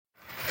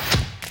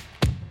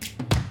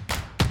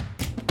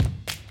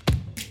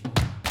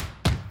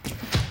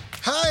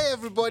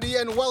everybody,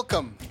 and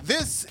welcome.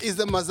 This is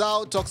the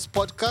Mazao Talks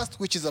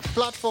podcast, which is a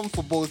platform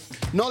for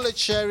both knowledge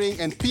sharing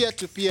and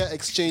peer-to-peer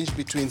exchange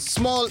between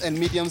small and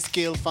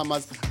medium-scale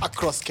farmers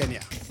across Kenya.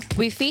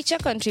 We feature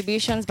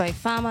contributions by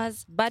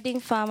farmers,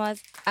 budding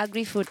farmers,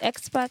 agri-food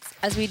experts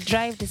as we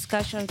drive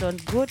discussions on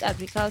good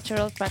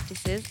agricultural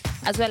practices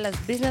as well as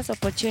business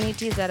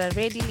opportunities that are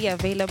readily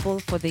available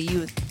for the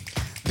youth.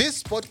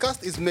 This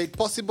podcast is made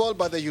possible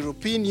by the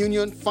European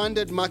Union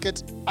funded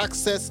Market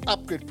Access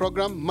Upgrade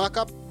Program,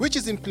 MACAP, which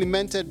is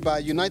implemented by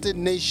United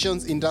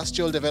Nations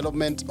Industrial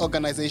Development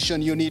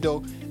Organization,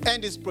 UNIDO,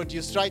 and is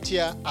produced right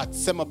here at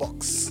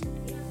Semabox.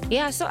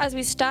 Yeah, so as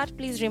we start,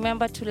 please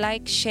remember to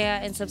like,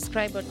 share, and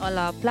subscribe on all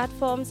our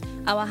platforms.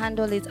 Our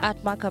handle is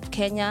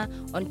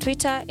 @MarkupKenya on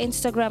Twitter,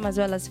 Instagram, as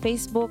well as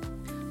Facebook.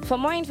 For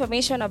more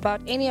information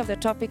about any of the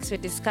topics we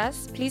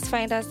discuss, please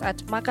find us at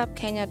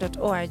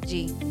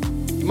markupkenya.org.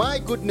 My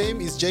good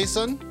name is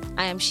Jason.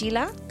 I am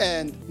Sheila.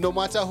 And no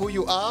matter who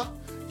you are,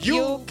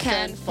 you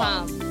can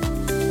farm.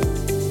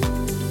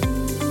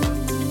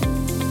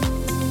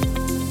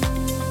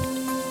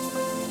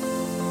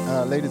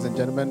 Ladies and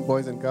gentlemen,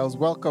 boys and girls,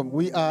 welcome.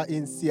 We are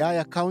in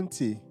Siaya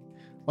County,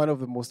 one of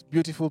the most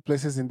beautiful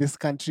places in this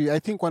country. I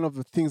think one of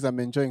the things I'm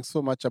enjoying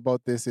so much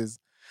about this is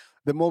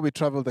the more we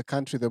travel the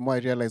country, the more I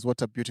realize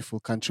what a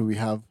beautiful country we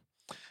have.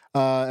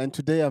 And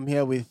today I'm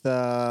here with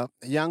a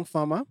young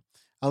farmer.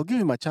 I'll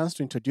give him a chance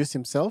to introduce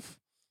himself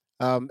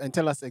and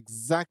tell us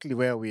exactly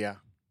where we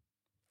are.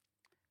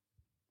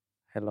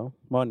 Hello,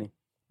 morning,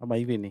 or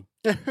evening.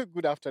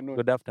 Good afternoon.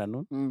 Good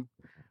afternoon.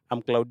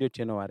 I'm Claudio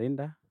Cheno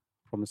Warinda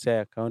from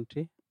Siaya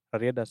County,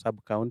 Rarieda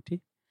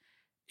Sub-County,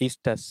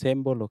 East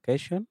Asembo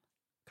location,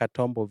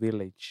 Katombo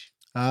Village.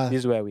 This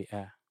is where we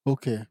are.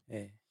 Okay.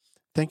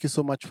 Thank you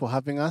so much for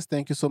having us.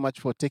 Thank you so much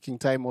for taking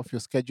time off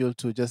your schedule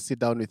to just sit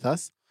down with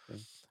us.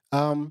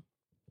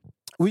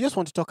 We just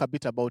want to talk a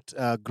bit about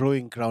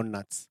growing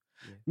groundnuts.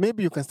 Yeah.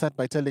 Maybe you can start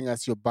by telling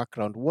us your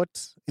background.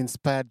 What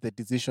inspired the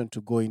decision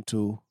to go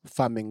into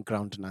farming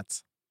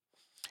groundnuts?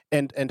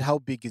 And how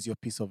big is your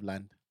piece of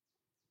land?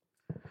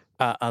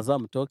 As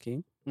I'm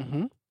talking,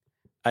 Mm-hmm.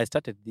 I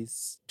started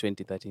this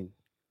 2013,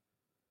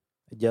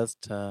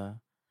 just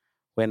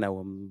when I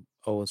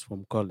was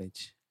from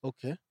college.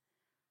 Okay.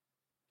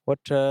 What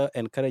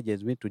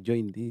encourages me to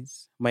join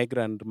this, my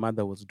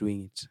grandmother was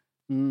doing it.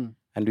 Mm.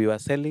 And we were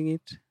selling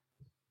it,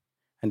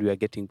 and we were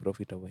getting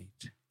profit over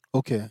it.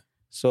 Okay.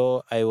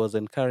 So I was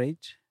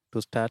encouraged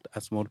to start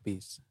a small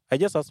piece. I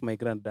just asked my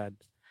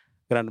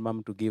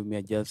grandmom to give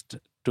me just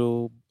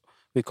two,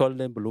 we call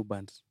them blue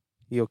bands.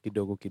 Hiyo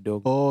kidogo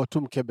kidogo. Oh,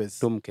 two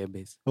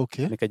mkebes.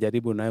 Okay.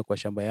 Nikajaribu nayo kwa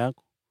shamba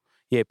yako.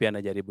 Yeye pia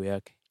anajaribu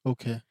yake.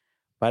 Okay.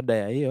 Baada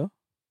ya hiyo,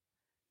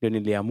 ndio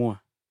niliamua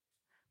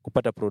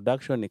kupata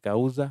production,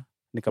 nikauza,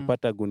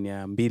 nikapata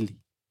gunia 2.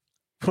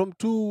 From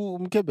two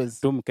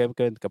mkebes? 2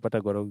 mkebe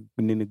nikapata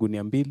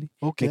gunia 2.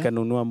 Okay.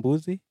 Nikanunua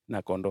mbuzi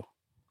na kondoo.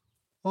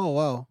 Oh,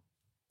 wow.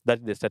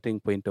 That's the starting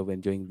point of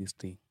enjoying this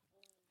thing.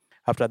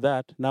 After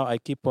that, now I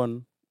keep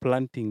on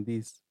planting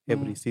this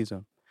every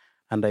season.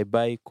 And I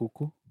buy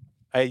kuku.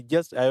 I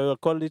will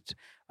call it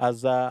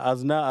as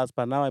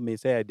per now I may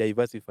say I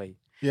diversify.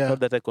 Yeah. Not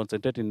that I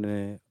concentrate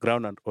in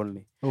groundnut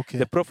only. Okay.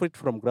 The profit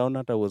from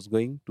groundnut I was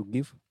going to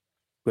give,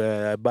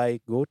 I buy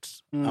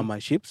goats and my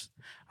sheep.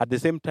 At the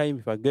same time,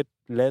 if I get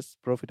less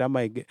profit,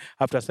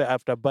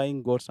 after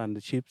buying goats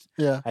and sheep,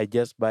 Yeah. I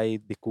just buy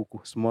the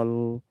kuku,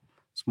 small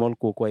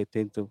kuku, I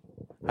think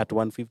at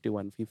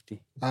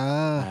 150.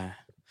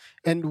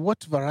 And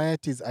what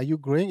varieties are you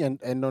growing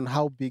and on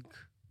how big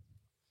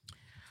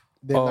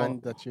the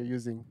land that you're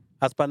using?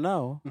 As per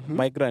now,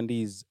 my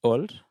grandy is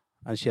old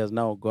and she has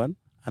now gone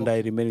and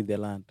I remain in the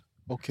land.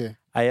 Okay.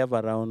 I have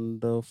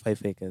around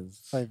 5 acres.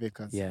 5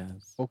 acres.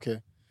 Yes.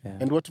 Okay. Yeah.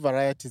 And what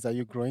varieties are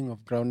you growing of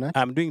groundnut?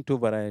 I'm doing 2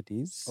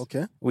 varieties.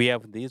 Okay. We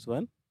have this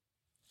one.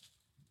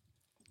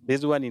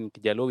 This one in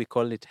Kijalo, we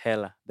call it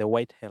Hela, the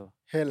white Hela.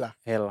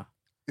 Hela.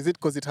 Is it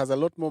because it has a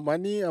lot more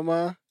money,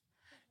 Ama?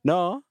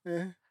 No.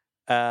 Yeah.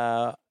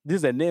 This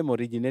is a name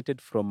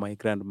originated from my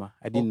grandma.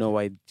 I didn't know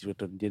why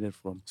it originated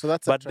from. So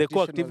that's but a the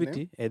traditional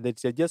co-activity,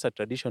 it's just a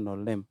traditional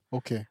name.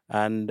 Okay.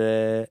 And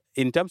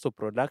in terms of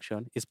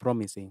production, it's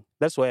promising.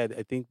 That's why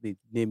I think they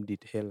named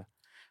it Hela.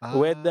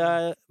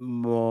 Whether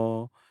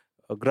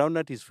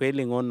groundnut is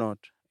failing or not,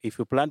 if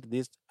you plant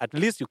this, at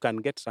least you can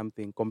get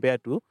something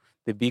compared to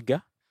the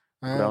bigger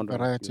groundnut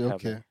variety. you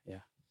Okay. have.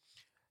 Yeah.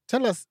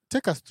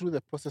 Take us through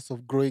the process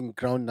of growing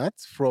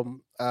groundnuts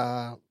from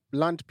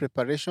land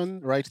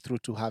preparation right through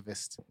to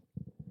harvest.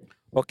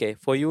 Okay,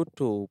 for you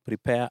to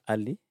prepare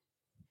early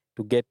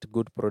to get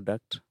good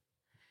product,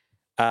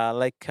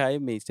 like I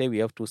may say, we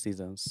have 2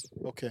 seasons.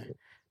 Okay.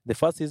 The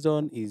first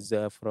season is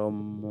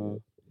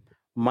from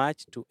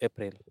March to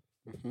April.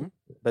 Mm-hmm.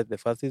 That's the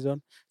first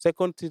season.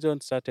 Second season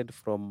started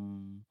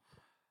from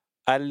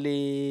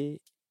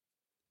early,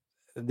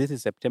 this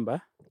is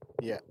September,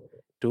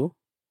 to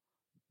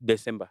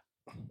December.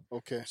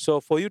 Okay. So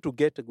for you to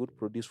get a good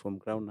produce from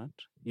groundnut,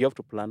 you have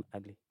to plant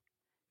early.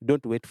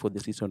 Don't wait for the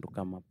season to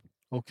come up.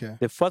 Okay.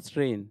 The first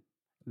rain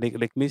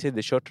like me say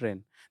the short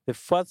rain. The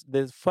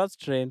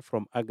first rain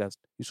from August,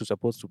 you should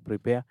supposed to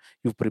prepare.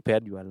 You've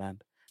prepared your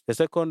land. The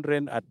second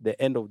rain at the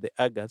end of the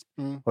August,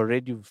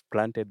 already you've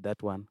planted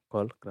that one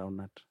called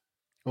groundnut.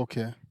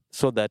 Okay.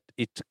 So that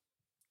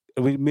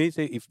we may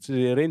say if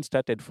the rain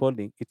started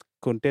falling, it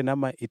contain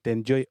it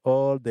enjoy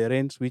all the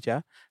rains which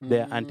are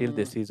there until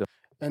the season.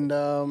 And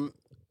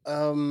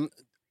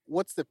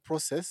what's the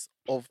process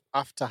of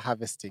after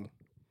harvesting?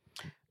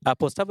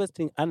 Post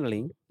harvesting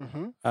handling.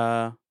 Mm-hmm.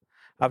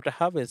 After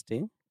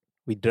harvesting,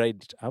 we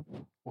dried it up.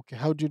 Okay.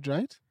 How do you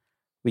dry it?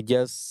 We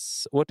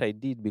just what I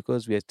did,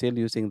 because we are still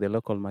using the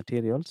local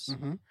materials.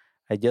 Mm-hmm.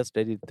 I just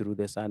dried it through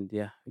the sun.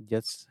 Yeah,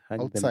 just hang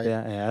them Outside.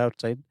 there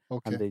outside,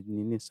 Okay. and the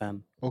nini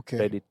sun Okay.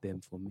 dried it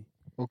them for me.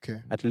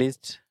 Okay. At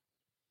least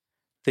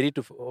 3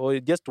 to or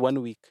just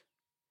 1 week.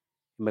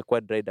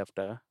 Imekuwa dried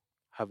after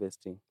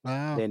harvesting.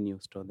 Ah. Then you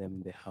store them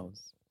in the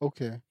house.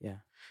 Okay.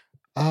 Yeah.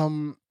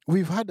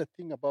 We've had a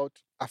thing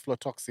about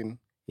aflatoxin.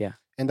 Yeah.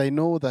 And I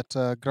know that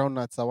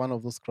groundnuts are one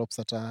of those crops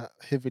that are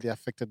heavily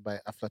affected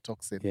by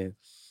aflatoxin. Yes.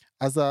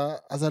 As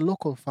a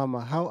local farmer,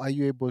 how are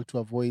you able to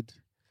avoid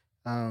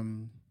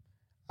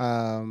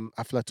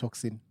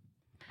aflatoxin?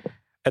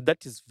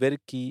 That is very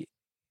key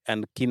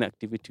and keen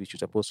activity which you're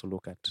supposed to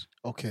look at.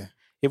 Okay.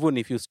 Even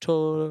if you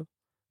store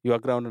your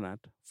groundnut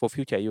for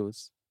future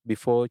use,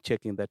 before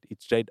checking that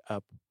it's dried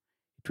up,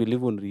 it will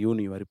even ruin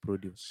your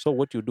reproduce. So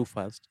what you do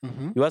first,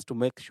 you have to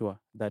make sure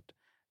that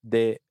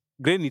the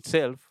grain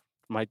itself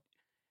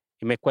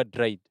imekuwa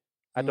dried.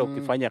 Hata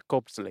ukifanya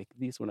crops like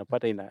this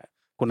unapata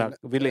kuna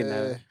vile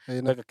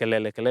inaweka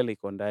kelele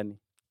iko ndani,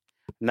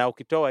 na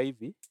ukitoa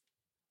hivi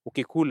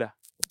ukikula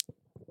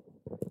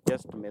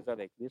just meza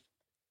like this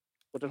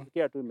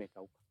utasikia tu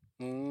imekauka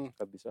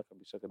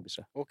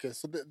kabisa. Okay,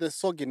 so the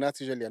soggy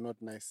nuts usually are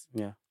not nice.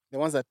 Yeah. The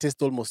ones that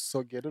taste almost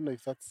soggy. I don't know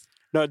if that's...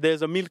 No,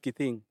 there's a milky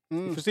thing.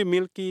 If you see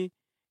milky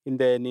in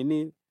the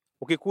nini,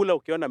 ukikula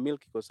ukiona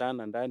milk iko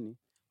sana ndani,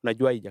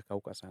 unajua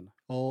haijakauka sana.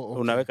 Oh,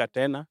 okay. Unaweka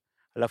tena,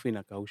 alafu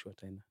inakaushwa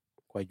tena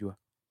kwa jua.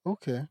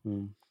 Okay.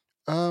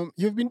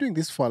 You've been doing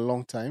this for a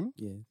long time.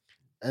 Yeah.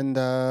 And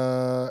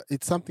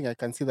it's something I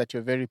can see that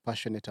you're very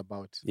passionate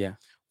about. Yeah.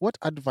 What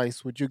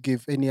advice would you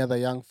give any other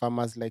young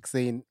farmers, like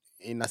say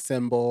in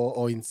Asembo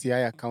or in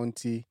Siaya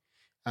County,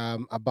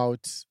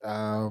 about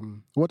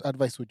what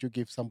advice would you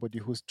give somebody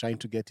who's trying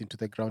to get into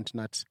the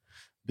groundnut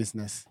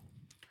business?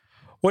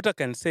 What I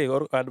can say,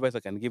 or advice I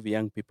can give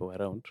young people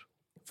around,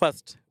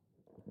 first,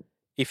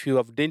 if you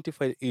have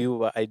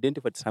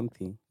identified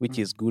something which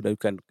is good and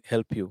can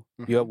help you,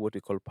 you have what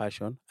we call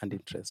passion and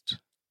interest.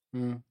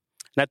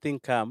 Nothing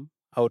come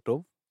out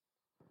of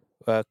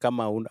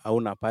kama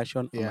hauna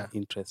passion or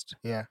interest.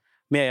 Yeah.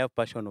 May I have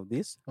passion of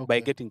this by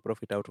getting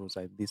profit out of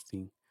this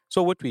thing.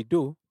 So what we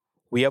do,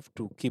 we have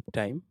to keep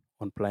time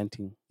on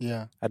planting.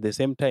 Yeah. At the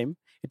same time,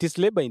 it is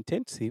labor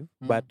intensive,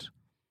 but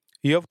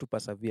you have to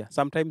persevere.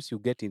 Sometimes you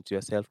get into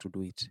yourself to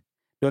do it.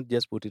 Don't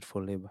just put it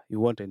for labor. You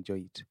won't enjoy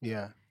it.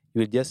 Yeah.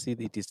 You will just see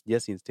it is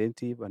just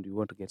instinctive and you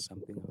want to get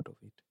something out of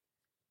it.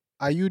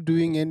 Are you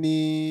doing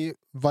any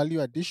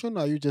value addition,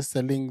 or are you just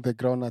selling the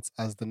groundnuts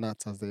as the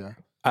nuts as they are?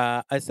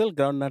 I sell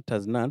groundnut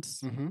as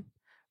nuts,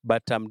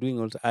 but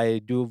I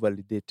do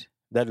validate.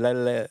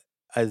 That,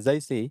 as I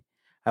say,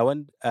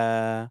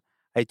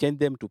 I change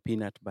them to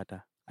peanut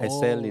butter. I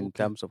sell in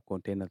terms of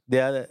containers.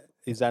 There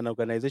is an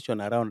organization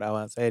around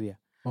our area.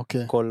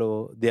 Okay.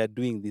 They are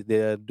doing this.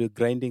 They are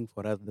grinding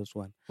for us this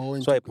one.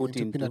 So I put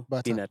into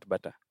peanut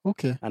butter.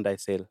 Okay. And I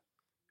sell.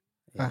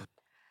 Yeah.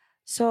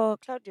 So,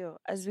 Claudio,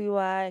 as we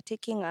were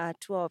taking a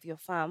tour of your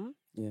farm,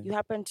 you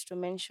happened to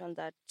mention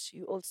that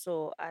you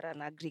also are an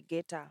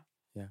aggregator.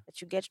 Yeah.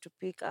 That you get to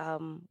pick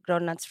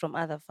groundnuts from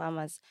other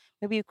farmers.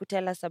 Maybe you could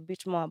tell us a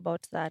bit more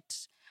about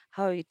that,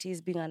 how it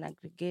is being an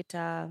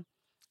aggregator,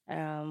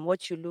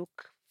 what you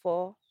look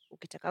for,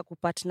 ukitaka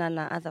kupartner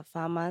na other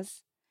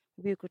farmers.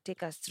 Maybe you could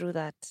take us through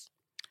that.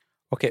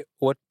 Okay,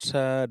 what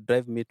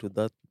drive me to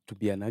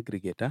be an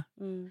aggregator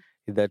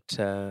is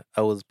that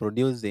I was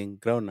producing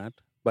groundnut,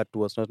 but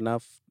was not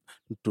enough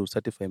to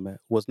satisfy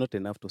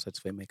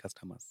my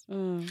customers.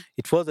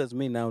 It forces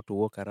me now to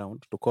walk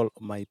around to call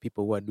my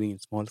people who are doing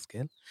it small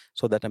scale,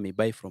 so that I may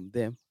buy from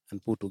them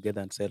and put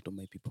together and sell to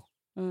my people,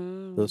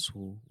 those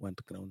who want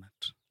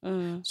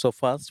groundnut. So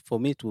first, for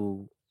me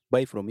to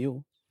buy from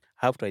you,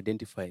 I have to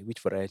identify which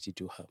variety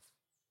do you have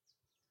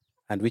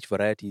and which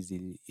variety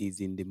is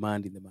in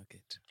demand in the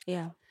market.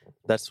 Yeah.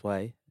 That's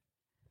why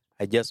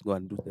I just go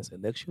and do the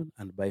selection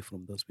and buy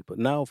from those people.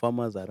 Now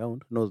farmers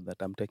around knows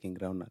that I'm taking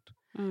groundnut.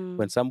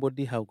 When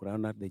somebody have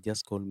groundnut, they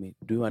just call me,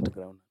 do you want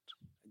groundnut?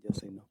 I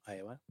just say no,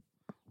 I want.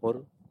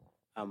 Or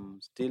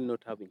I'm still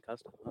not having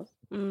customers.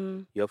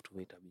 You have to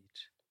wait a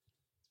bit.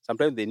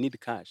 Sometimes they need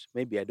cash.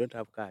 Maybe I don't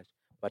have cash,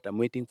 but I'm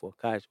waiting for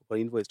cash, for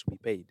invoice to be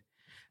paid.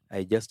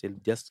 I just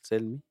sell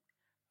me.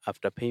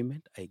 After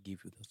payment, I give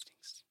you those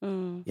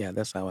things. Yeah,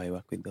 that's how I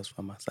work with those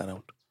farmers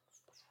around.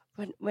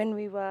 When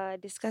we were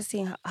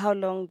discussing how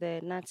long the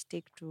nuts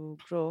take to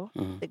grow,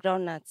 the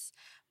groundnuts,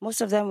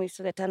 most of them we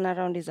saw the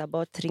turnaround is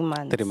about 3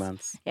 months. 3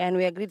 months. And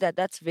we agreed that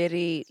that's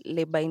very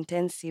labor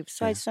intensive.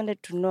 So I just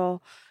wanted to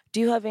know, do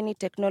you have any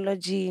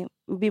technology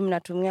maybe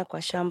mnatumia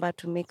kwa shamba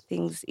to make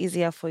things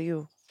easier for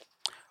you?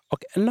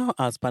 Okay, no,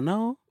 as per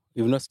now,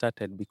 we've not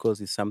started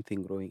because it's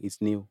something growing,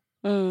 it's new,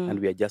 and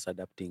we are just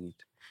adapting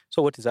it.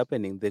 So what is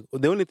happening?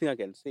 The only thing I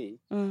can say,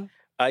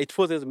 it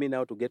forces me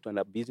now to get on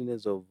a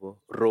business of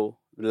raw,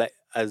 like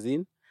as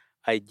in,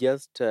 I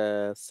just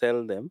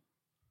sell them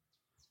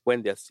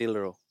when they're still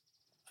raw,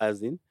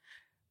 as in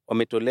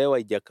wametolewa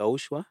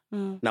ijakaushwa,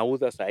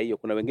 nauza saa hiyo.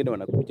 Kuna wengine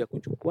wanakuja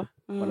kuchukua,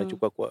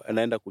 wanachukua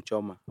wanaenda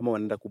kuchoma ama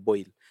wanaenda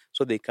kuboil,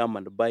 so they come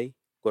and buy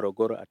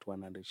gorogoro at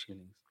 100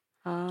 shillings.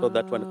 So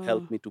that one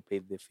helped me to pay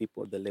the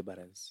people, the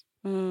laborers.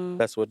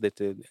 That's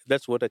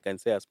what I can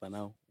say as per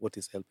now, what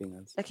is helping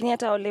us. Lakini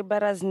hata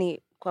laborers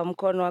ni kwa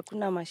mkono,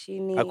 hakuna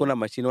mashini. Hakuna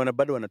mashini,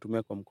 bado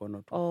wanatumia kwa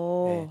mkono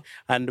tu.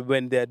 And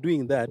when they are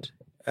doing that,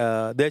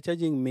 they are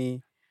charging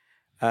me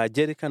a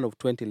jerrycan of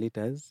 20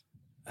 liters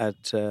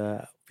at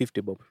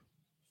 50 bob.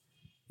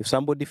 If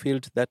somebody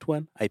filled that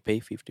one, I pay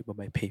 50 bob.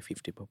 I pay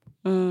 50 bob.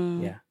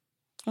 Yeah.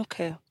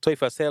 Okay. So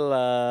if I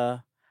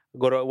sell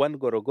one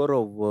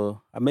gorogoro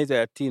of a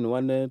measure tin,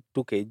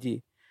 2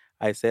 kg,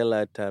 I sell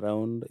at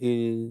around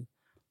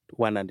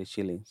 100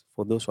 shillings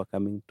for those who are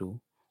coming to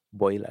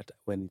boil at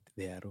when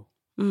they are raw.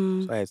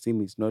 So I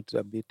assume it's not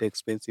a bit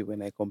expensive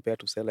when I compare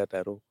to sell at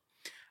a raw.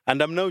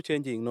 And I'm now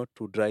changing not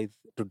to dry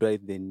the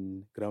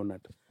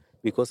groundnut,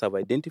 because I've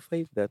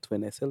identified that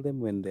when I sell them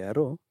when they are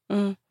raw,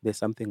 there's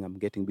something I'm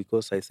getting,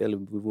 because I sell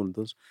even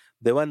those,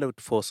 the one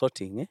for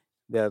sorting,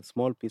 they are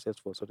small pieces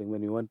for sorting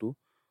when you want to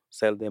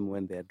sell them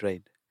when they are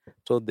dried.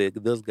 So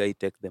those guys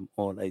take them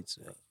all. It's,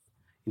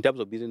 in terms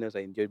of business, I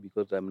enjoy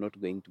because I'm not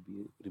going to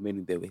be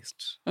remaining the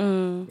waste.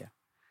 Yeah.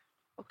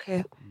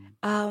 Okay.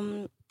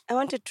 I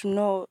wanted to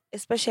know,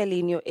 especially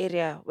in your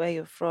area where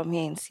you're from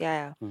here in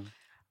Siaya,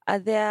 are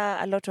there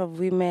a lot of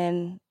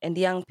women and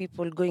young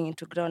people going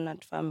into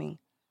groundnut farming?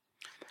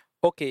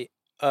 Okay.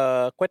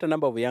 Quite a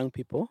number of young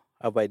people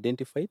have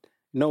identified.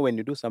 When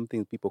you do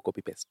something, people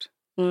copy paste.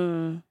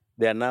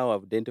 They are now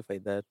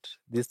identified that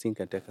this thing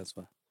can take us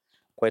far.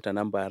 Quite a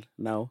number are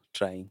now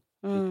trying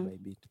bit by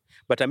bit.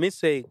 But I may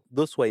say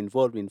those who are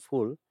involved in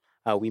full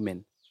are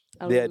women.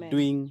 They are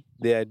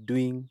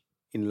doing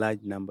in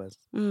large numbers.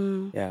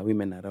 Yeah,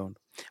 women around.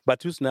 But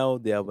just now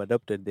they have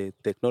adopted the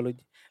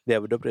technology. They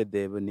have adopted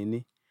the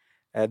nini.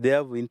 They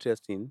have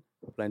interest in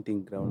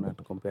planting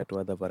groundnut compared to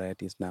other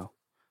varieties now.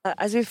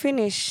 As we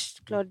finish,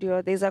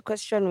 Claudio, there's a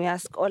question we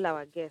ask all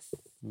our guests.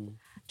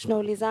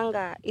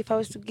 Tunaulizanga, if I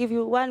was to give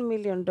you $1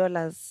 million,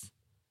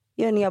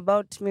 hiyo ni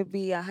about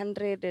maybe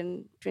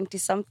 120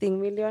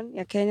 something million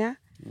ya Kenya.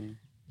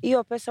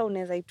 Hiyo pesa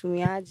unaweza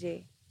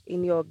itumiaje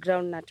in your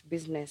groundnut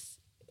business?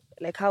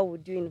 Like, how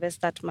would you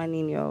invest that money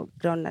in your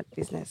groundnut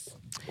business?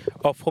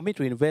 For me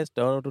to invest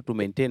or to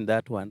maintain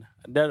that one,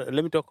 let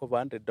me talk of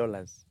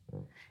 $100.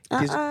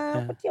 But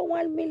yeah,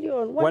 1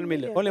 million. 1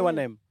 million. Only one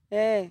M.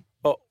 Yeah.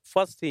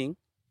 First thing,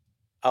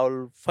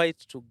 I'll fight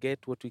to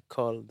get what we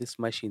call these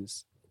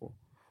machines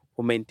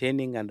for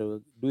maintaining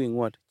and doing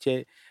what?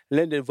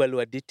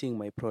 Evaluating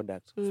my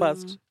product.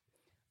 First,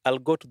 I'll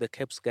go to the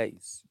KEBS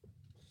guys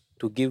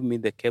to give me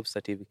the KEBS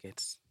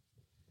certificates.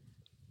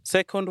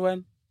 Second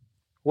one,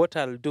 what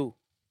I'll do,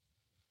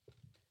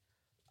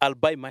 I'll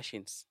buy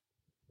machines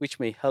which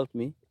may help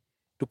me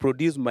to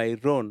produce my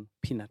own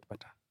peanut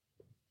butter.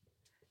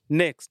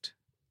 Next,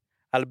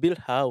 I'll build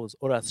a house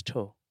or a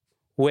store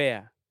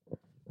where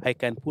I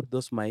can put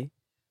those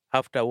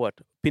after what?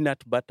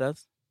 Peanut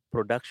butters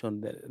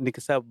production.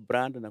 Nikisa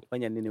brand na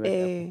kufanya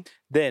nini.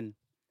 Then,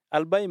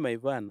 I'll buy my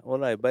van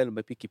or I buy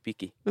my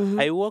piki.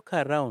 I walk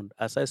around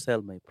as I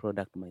sell my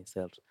product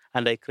myself,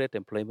 and I create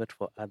employment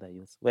for other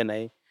youth.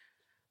 When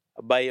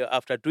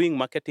after doing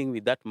marketing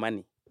with that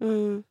money,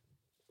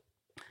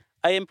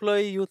 I employ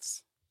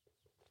youths.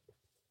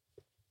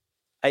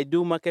 I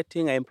do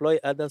marketing, I employ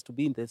others to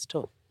be in the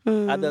store.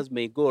 Others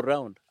may go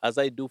around as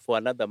I do for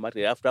another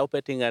market. After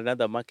opening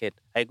another market,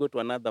 I go to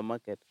another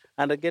market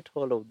and I get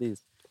all of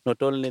this.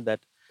 Not only that,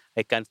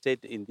 I can stay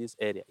in this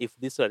area. If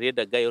this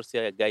other guy or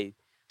say a guy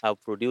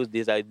have produced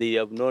this, they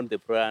have known the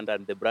brand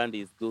and the brand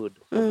is good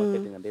for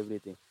marketing and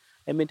everything.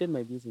 I maintain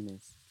my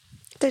business.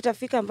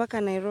 Itafika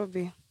mpaka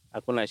Nairobi.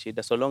 Hakuna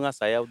shida. So long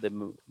as I have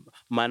the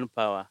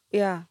manpower,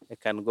 I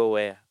can go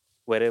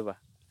wherever.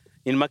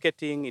 In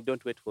marketing, you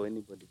don't wait for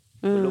anybody.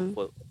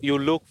 You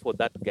look for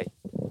that guy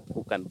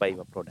who can buy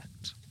your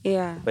product.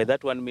 Yeah. By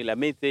that 1 million, I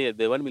may say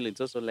the 1 million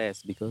is also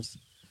less because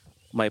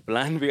my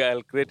plan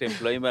will create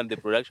employment. The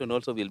production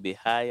also will be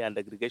high, and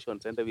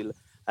aggregation center will.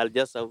 I'll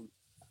just have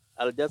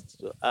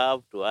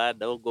to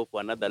add or go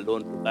for another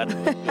loan to add.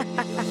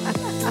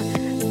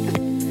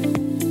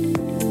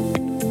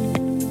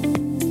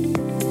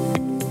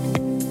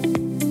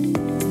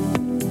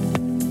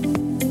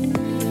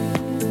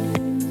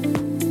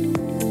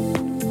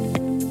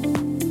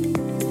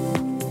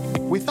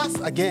 With us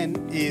again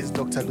is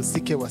Dr.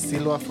 Lusike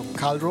Wasilwa from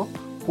Calro,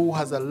 who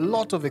has a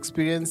lot of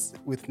experience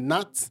with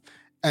nuts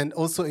and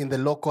also in the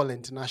local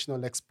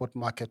international export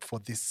market for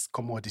this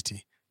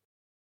commodity.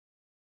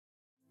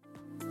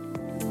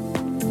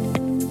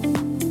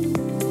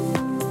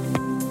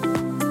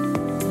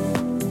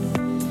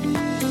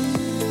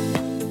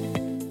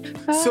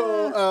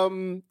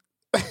 So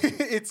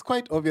it's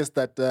quite obvious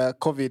that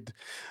COVID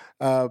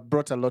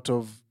brought a lot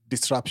of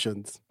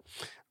disruptions.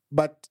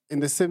 But in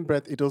the same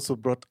breath, it also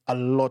brought a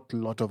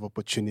lot of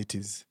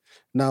opportunities.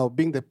 Now,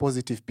 being the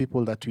positive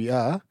people that we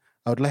are,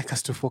 I would like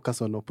us to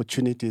focus on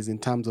opportunities in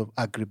terms of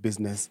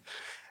agribusiness.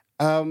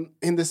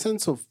 In the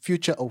sense of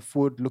future of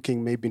food,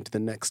 looking maybe into the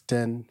next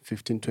 10,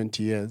 15,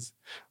 20 years,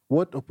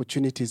 what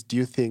opportunities do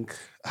you think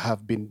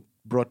have been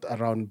brought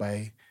around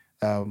by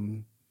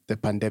the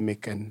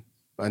pandemic and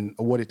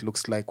what it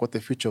looks like, what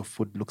the future of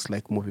food looks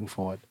like moving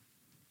forward?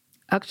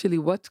 Actually,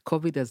 what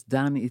COVID has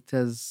done, it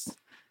has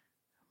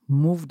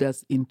moved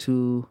us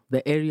into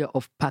the area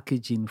of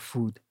packaging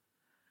food.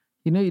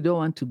 You know, you don't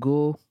want to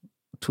go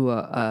to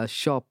a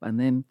shop and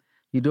then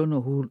you don't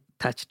know who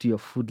touched your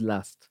food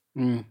last.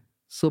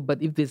 So,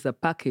 but if there's a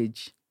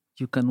package,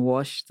 you can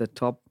wash the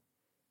top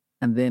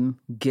and then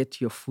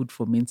get your food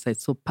from inside.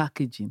 So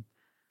packaging,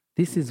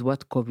 this is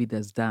what COVID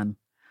has done.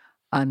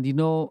 And, you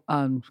know,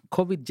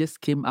 COVID just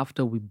came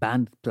after we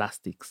banned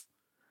plastics.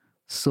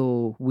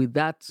 So with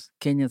that,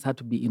 Kenyans had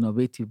to be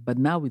innovative. But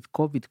now with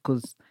COVID,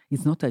 because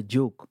it's not a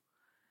joke,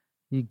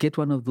 you get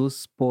one of those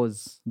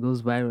spores,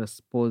 those virus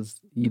spores,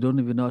 you don't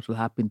even know what will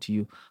happen to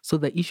you. So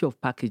the issue of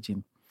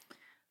packaging.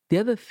 The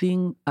other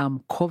thing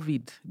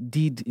COVID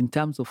did in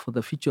terms of for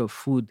the future of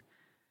food,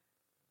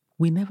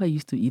 we never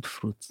used to eat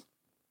fruits.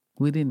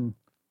 We didn't.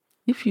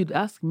 If you'd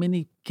ask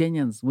many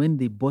Kenyans when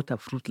they bought a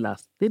fruit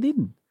last, they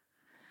didn't.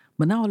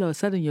 But now all of a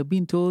sudden you're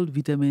being told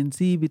vitamin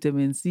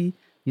C.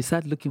 You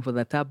start looking for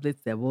the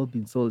tablets, they've all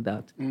been sold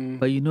out.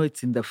 But you know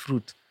it's in the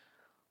fruit.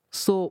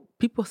 So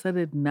people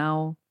started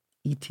now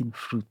eating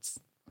fruits.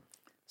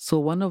 So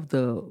one of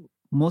the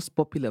most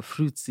popular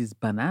fruits is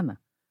banana.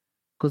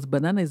 Because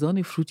banana is the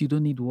only fruit you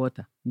don't need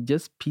water. You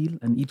just peel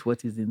and eat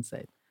what is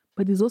inside.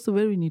 But it's also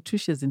very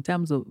nutritious in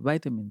terms of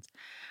vitamins.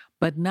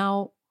 But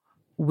now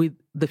with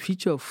the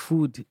future of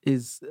food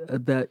is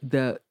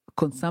the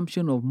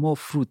consumption of more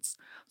fruits.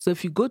 So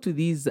if you go to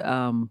these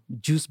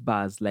juice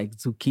bars like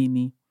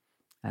zucchini,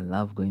 I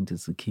love going to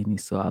zucchini,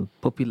 so I'll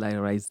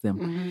popularize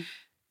them.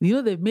 You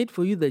know, they've made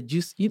for you the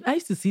juice. I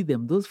used to see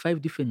them, those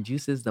 5 different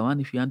juices, the one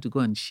if you want to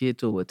go and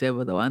shit or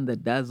whatever, the one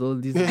that does all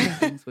these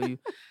things for you.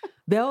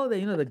 They're all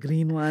the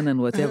green one and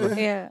whatever.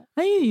 Yeah.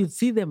 And you'd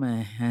see them,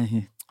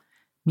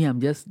 me,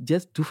 I'm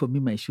just do for me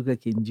my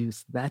sugarcane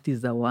juice. That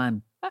is the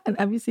one. And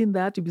have you seen the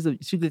attributes of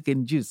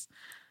sugarcane juice?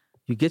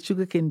 You get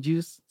sugarcane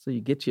juice, so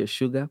you get your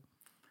sugar.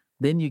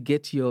 Then you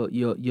get your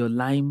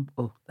lime.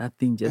 Oh, that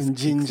thing just and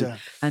ginger.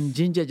 And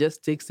ginger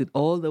just takes it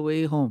all the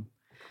way home.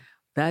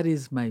 That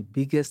is my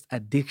biggest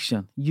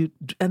addiction.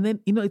 And then,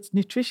 it's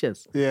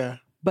nutritious. Yeah.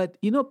 But,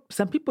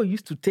 some people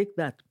used to take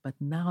that. But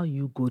now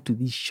you go to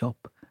this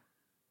shop.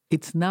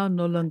 It's now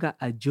no longer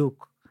a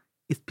joke.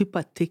 It's people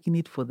are taking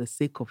it for the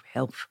sake of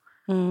health.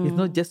 It's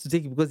not just to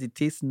take it because it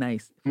tastes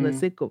nice. For the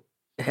sake of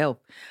health.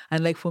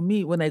 And like for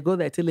me, when I go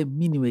there, I tell them,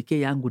 mini weke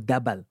yangu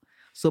double.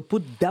 So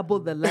put double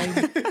the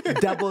lime,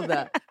 double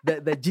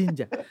the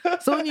ginger.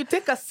 So when you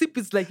take a sip,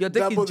 it's like you're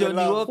taking Double the Johnny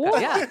love. Walker.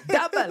 Yeah,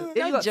 double.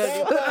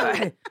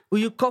 Then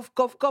you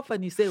cough,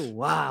 and you say,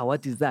 wow,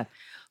 what is that?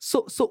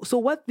 So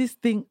what this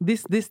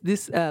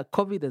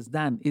COVID has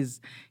done is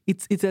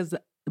it has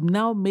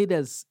now made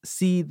us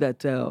see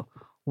that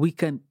we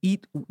can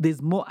eat,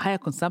 there's higher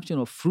consumption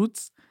of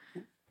fruits.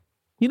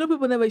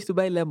 People never used to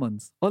buy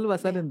lemons. All of a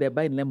sudden, they're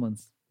buying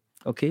lemons.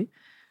 Okay?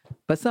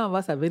 But some of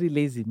us are very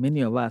lazy,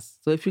 many of us.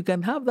 So if you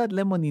can have that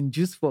lemon in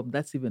juice form,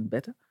 that's even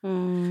better.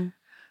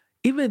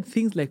 Even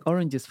things like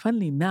oranges,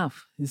 funnily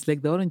enough, it's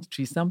like the orange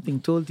tree, something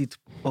told it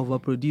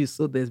overproduce.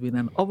 So there's been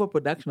an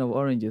overproduction of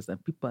oranges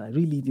and people are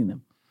really eating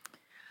them.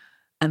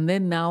 And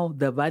then now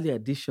the value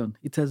addition,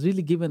 it has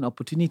really given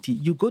opportunity.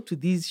 You go to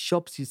these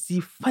shops, you see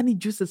funny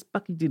juices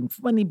packaged in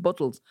funny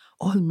bottles,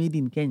 all made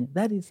in Kenya.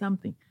 That is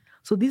something.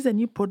 So these are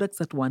new products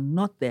that were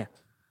not there.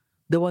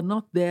 They were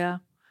not there.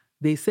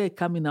 They say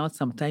coming out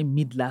sometime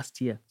mid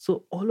last year.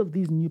 So all of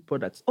these new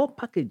products, all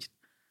packaged.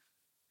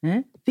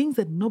 Things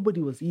that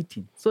nobody was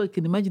eating. So I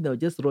can imagine they were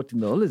just rotting.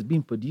 They're always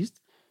being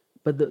produced,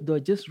 but they were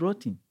just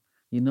rotting,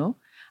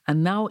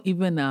 And now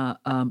even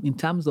in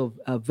terms of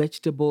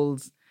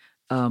vegetables,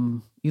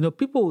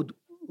 people would,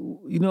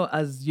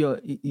 as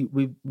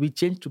we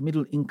changed to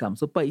middle income.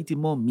 So people are eating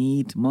more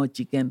meat, more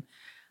chicken.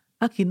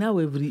 Okay, now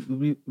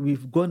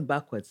we've gone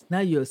backwards. Now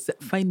you're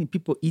finding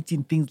people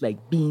eating things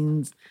like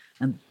beans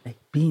and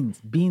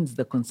beans.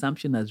 The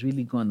consumption has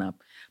really gone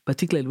up,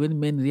 particularly when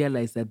men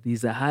realize that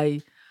there's a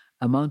high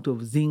amount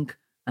of zinc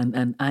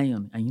and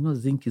iron. And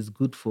zinc is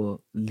good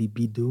for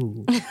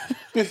libido.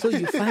 So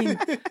you find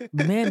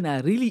men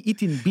are really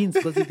eating beans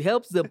because it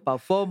helps them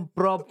perform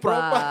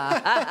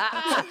proper.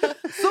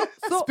 So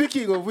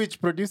Speaking of which,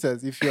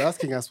 producers, if you're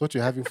asking us what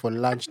you're having for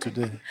lunch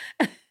today,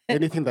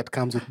 anything that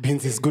comes with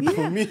beans is good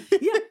for me.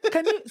 Yeah.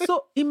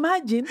 So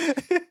imagine,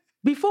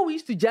 before we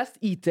used to just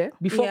eat,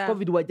 before Yeah.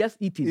 COVID, we were just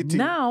eating. Eating.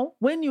 Now,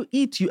 when you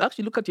eat, you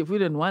actually look at your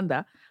food and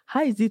wonder,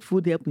 how is it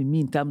food helping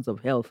me in terms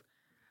of health?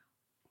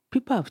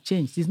 People have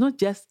changed. It's not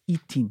just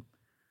eating.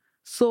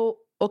 So,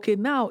 okay,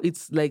 now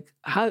it's like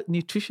how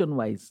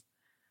nutrition-wise.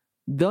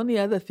 The only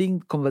other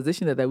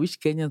conversation that I wish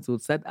Kenyans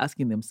would start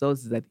asking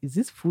themselves is that, is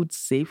this food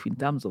safe in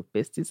terms of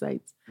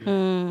pesticides?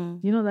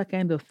 You know, that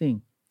kind of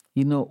thing.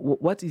 You know,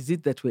 what is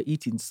it that we're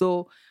eating?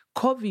 So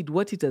COVID,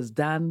 what it has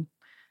done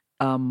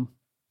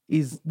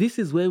this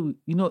is where,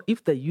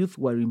 if the youth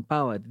were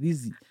empowered,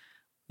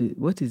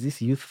 what is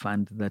this youth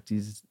fund that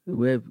is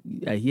where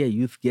I hear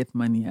youth get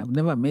money? I've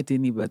never met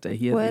any, but I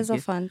hear Where's the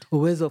fund?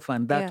 Uwezo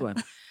Fund, that Yeah.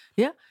 one.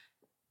 Yeah.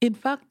 In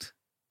fact,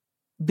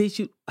 they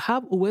should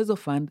have Uwezo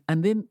Fund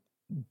and then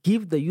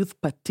give the youth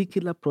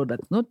particular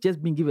products, not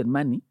just being given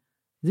money.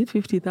 Is it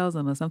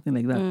 50,000 or something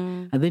like that?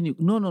 And then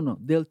no.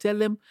 They'll tell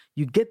them,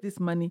 you get this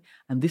money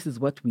and this is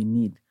what we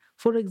need.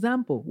 For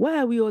example, why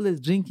are we always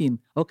drinking?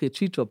 Okay,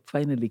 Tree Top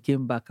finally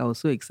came back. I was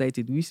so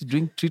excited. We used to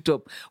drink Tree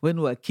Top when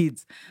we were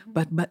kids.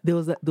 But there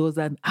was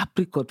an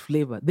apricot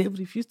flavor. They've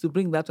refused to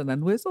bring that one.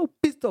 And we're so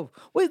pissed off.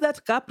 Where is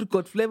that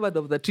apricot flavor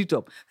of the Tree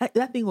Top?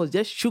 That thing was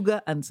just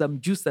sugar and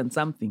some juice and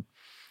something.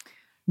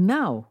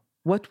 Now,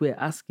 what we're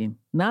asking,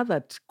 now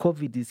that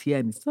COVID is here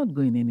and it's not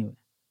going anywhere,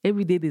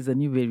 every day there's a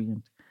new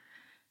variant.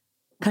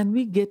 Can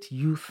we get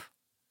youth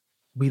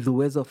with the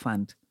Uwezo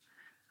Fund?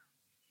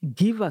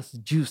 Give us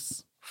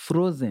juice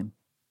frozen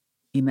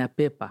in a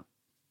paper.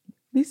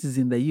 This is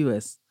in the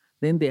US.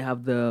 Then they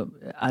have the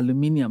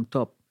aluminum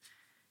top.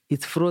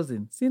 It's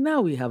frozen. See,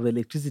 now we have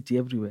electricity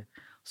everywhere.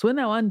 So when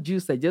I want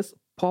juice, I just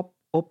pop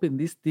open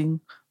this thing.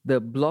 The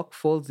block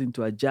falls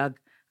into a jug.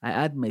 I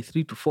add my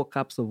 3 to 4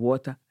 cups of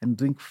water and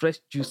drink fresh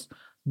juice,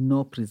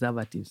 no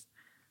preservatives.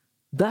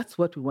 That's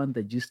what we want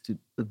the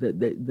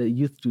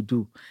youth to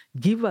do.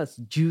 Give us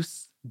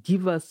juice,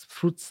 give us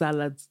fruit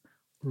salads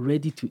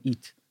ready to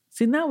eat.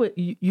 See, now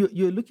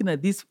you're looking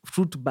at these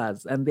fruit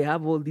bars and they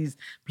have all these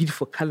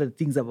beautiful colored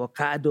things,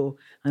 avocado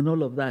and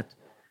all of that.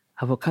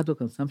 Avocado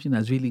consumption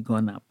has really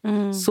gone up.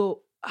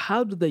 So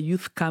how do the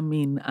youth come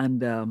in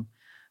and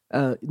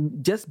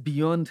just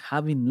beyond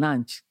having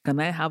lunch, can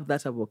I have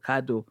that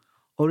avocado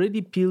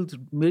already peeled,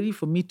 ready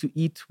for me to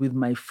eat with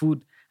my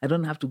food? I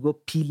don't have to go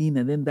peeling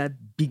and then that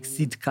big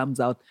seed comes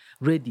out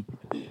ready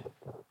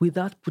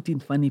without putting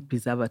funny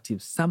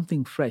preservatives,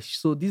 something fresh.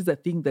 So these are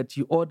things that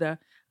you order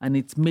and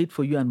it's made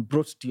for you and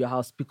brought to your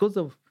house. Because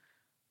of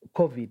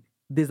COVID,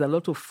 there's a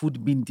lot of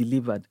food being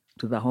delivered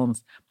to the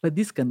homes, but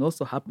this can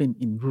also happen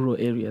in rural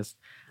areas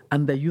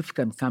and the youth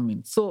can come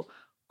in. So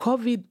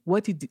COVID,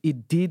 what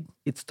it did,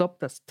 it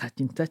stopped us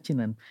touching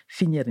and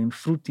fingering,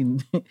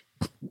 fruiting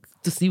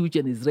to see which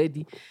one is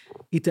ready.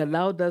 It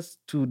allowed us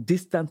to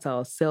distance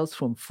ourselves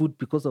from food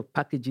because of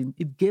packaging.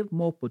 It gave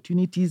more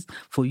opportunities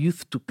for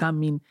youth to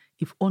come in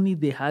if only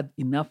they had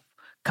enough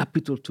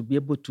capital to be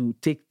able to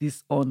take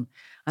this on.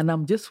 And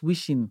I'm just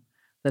wishing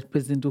that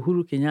President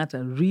Uhuru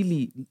Kenyatta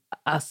really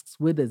asks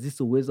where does this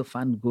Uwezo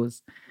Fund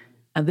goes.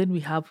 And then we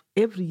have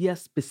every year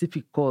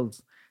specific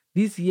calls.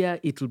 This year,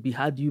 it will be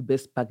how do you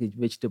best package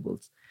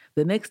vegetables.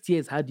 The next year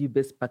is how do you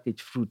best package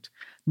fruit.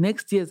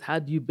 Next year is how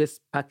do you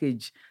best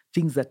package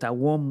things that are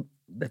warm,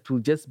 that will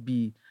just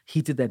be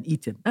heated and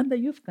eaten. And the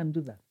youth can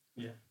do that.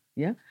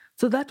 Yeah.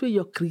 So that way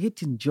you're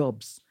creating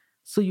jobs.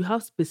 So you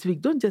have specific,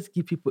 don't just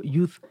give people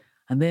youth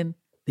and then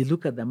they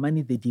look at the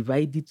money, they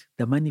divide it,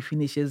 the money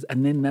finishes,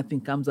 and then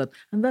nothing comes out.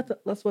 And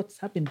that's what's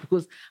happened.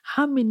 Because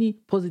how many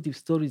positive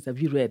stories have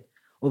you read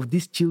of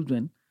these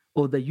children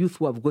or the youth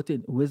who have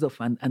gotten Uwezo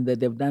Fund and that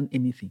they've done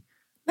anything?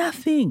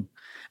 Nothing.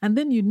 And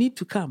then you need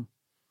to come.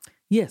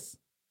 Yes,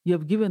 you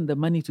have given the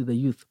money to the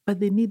youth, but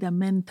they need a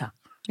mentor.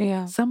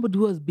 Yeah. Somebody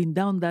who has been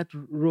down that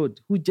road,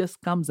 who just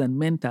comes and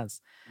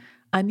mentors.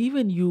 And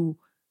even you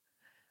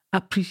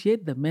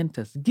appreciate the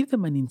mentors. Give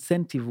them an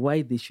incentive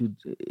why they should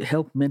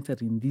help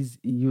mentoring these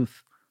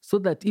youth so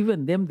that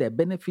even them, they're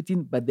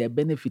benefiting, but they're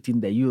benefiting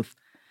the youth.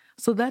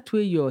 So that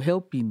way you're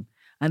helping.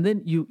 And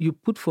then you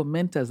put for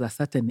mentors a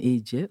certain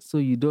age, so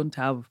you don't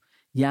have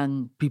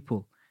young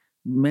people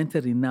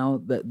mentoring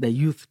now the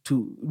youth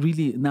to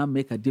really now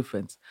make a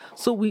difference.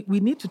 So we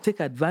need to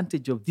take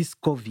advantage of this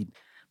COVID,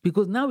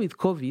 because now with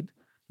COVID,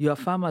 you have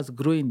farmers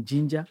growing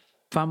ginger,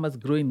 farmers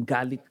growing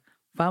garlic,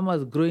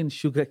 farmers growing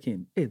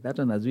sugarcane. Hey, that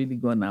one has really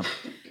gone up.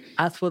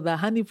 As for the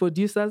honey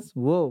producers,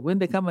 whoa, when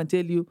they come and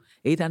tell you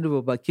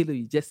 800 per kilo,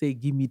 you just say,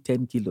 give me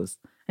 10 kilos.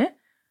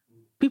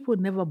 People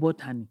never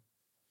bought honey.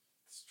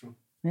 It's true.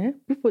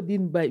 People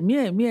didn't buy.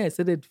 Me, I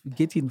started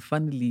getting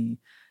funnily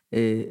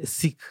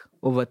sick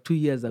over 2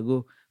 years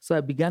ago. So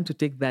I began to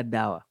take that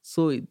dawa.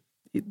 So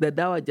the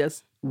dawa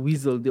just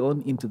weaseled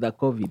on into the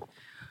COVID.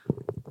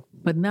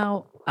 But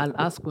now I'll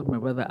ask what my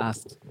brother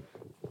asked.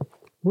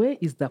 Where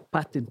is the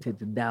patented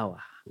dawa?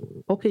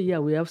 Okay, yeah,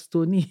 we have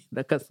Stony,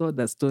 the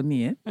kasoda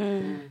Stony,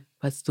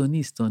 But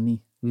Stony is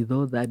Stony with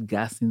all that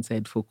gas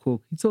inside for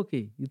Coke. It's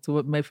okay. It's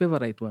my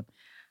favorite one.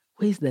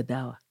 Where is the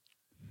dawa?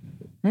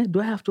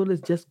 Do I have to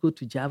always just go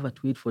to Java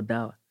to wait for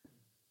dawa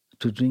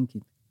to drink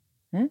it?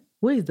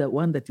 Where is the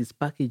one that is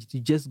packaged?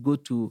 You just go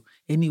to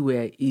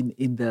anywhere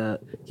in the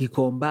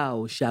Gikomba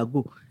or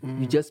Shago.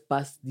 You just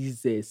pass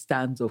these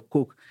stands of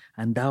Coke,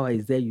 and Dawa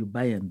is there. You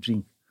buy and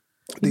drink.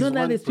 There's one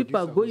Nowadays people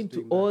are producer who's going to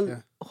doing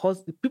that, all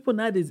yeah. people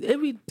nowadays.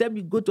 Every time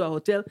you go to a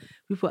hotel,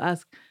 people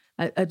ask,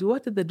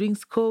 "What are the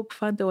drinks? Coke,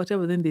 Fanta,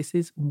 whatever." Then they say,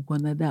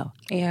 "Mkwana Dawa."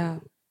 Yeah.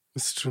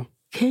 It's true.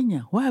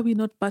 Kenya, why are we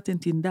not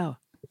patenting Dawa?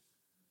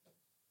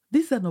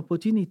 This is an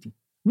opportunity.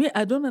 Me,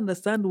 I don't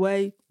understand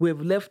why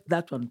we've left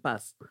that one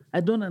pass. I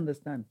don't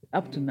understand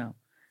up to now.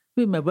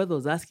 Me, my brother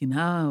was asking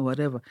how,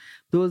 whatever.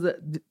 There was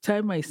the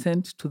time I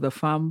sent to the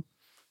farm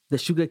the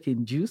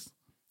sugarcane juice,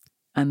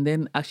 and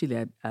then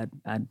actually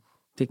I'd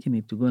taken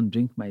it to go and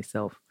drink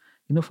myself.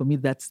 For me,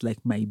 that's like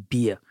my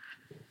beer.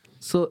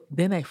 So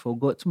then I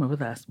forgot. So my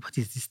brother asked, "What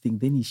is this thing?"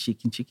 Then he's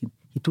shaking.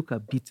 He took a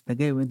bit. The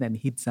guy went and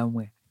hid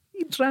somewhere.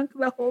 He drank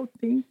the whole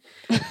thing.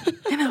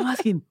 And I'm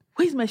asking,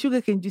 "Where's my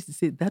sugarcane juice?" He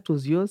said, "That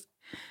was yours.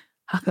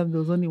 How come there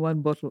was only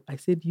one bottle?" I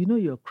said,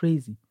 "You're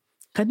crazy.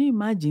 Can you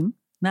imagine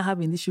now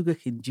having this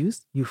sugarcane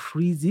juice? You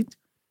freeze it,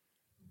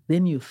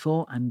 then you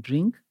thaw and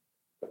drink."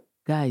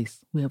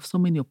 Guys, we have so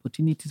many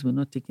opportunities we're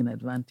not taking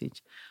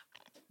advantage.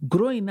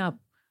 Growing up,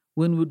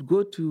 when we'd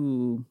go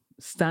to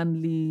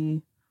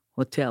Stanley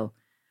Hotel,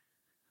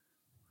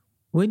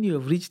 when you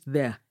have reached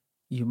there,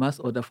 you must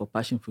order for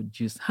passion fruit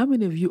juice. How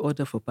many of you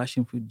order for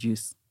passion fruit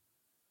juice?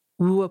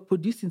 We were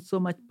producing so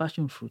much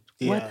passion fruit.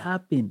 What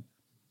happened?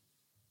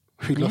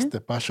 We lost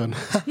the passion.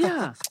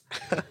 Yeah.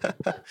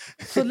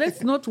 So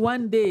let's not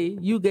one day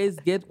you guys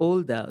get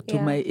older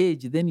to my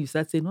age, then you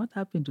start saying, "What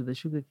happened to the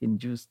sugarcane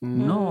juice?"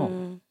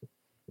 No.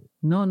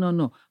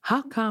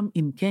 How come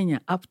in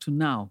Kenya up to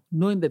now,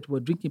 knowing that we're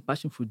drinking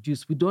passion fruit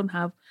juice, we don't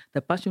have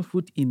the passion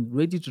fruit in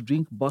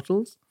ready-to-drink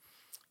bottles?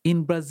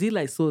 In Brazil,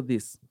 I saw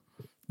this.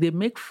 They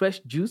make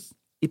fresh juice.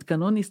 It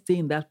can only stay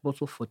in that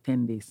bottle for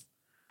 10 days.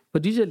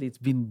 But usually it's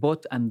been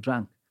bought and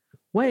drunk.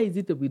 Why is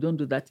it that we don't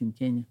do that in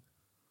Kenya?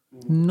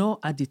 No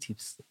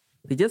additives.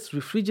 They just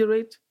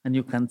refrigerate and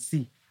you can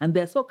see. And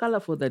they're so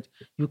colorful that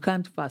you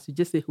can't fast. You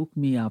just say, "Hook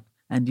me up,"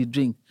 and you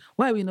drink.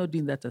 Why are we not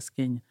doing that as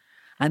Kenya?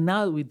 And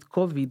now with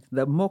COVID,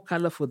 the more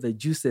colorful the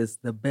juices,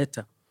 the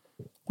better.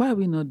 Why are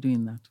we not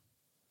doing that?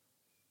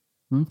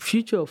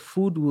 Future of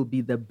food will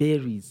be the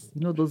berries.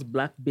 Those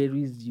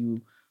blackberries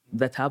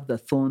that have the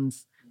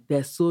thorns.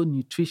 They're so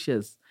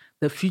nutritious.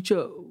 The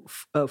future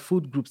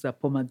food groups are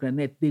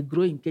pomegranate. They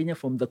grow in Kenya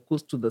from the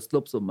coast to the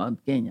slopes of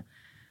Mount Kenya.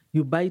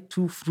 You buy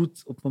 2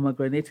 fruits of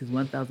pomegranate is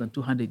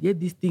 1,200. Yet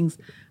these things,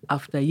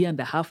 after a year and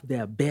a half, they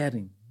are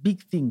bearing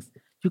big things.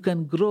 You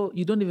can grow.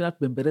 You don't even have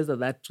to embereza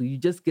that tree. You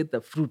just get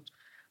the fruit.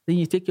 Then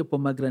you take your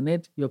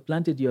pomegranate, you have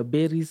planted your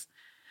berries,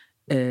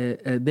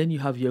 then you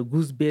have your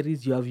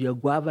gooseberries, you have your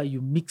guava,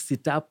 you mix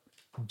it up,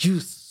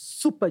 juice,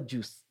 super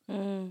juice.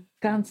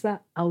 Cancer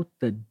out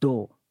the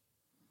door.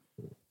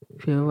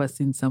 If you've ever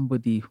seen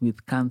somebody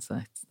with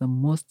cancer, it's the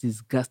most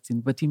disgusting.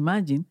 But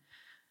imagine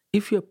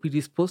if you're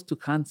predisposed to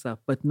cancer,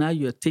 but now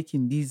you're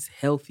taking these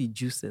healthy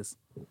juices,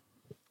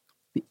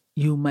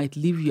 you might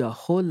live your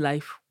whole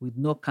life with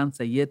no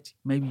cancer, yet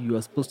maybe you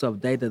are supposed to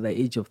have died at the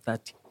age of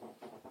 30.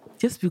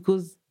 Just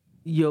because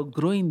you're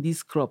growing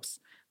these crops.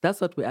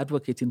 That's what we're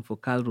advocating for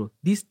Calro.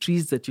 These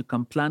trees that you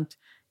can plant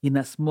in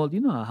a small,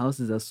 our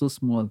houses are so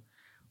small,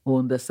 or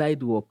on the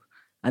sidewalk,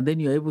 and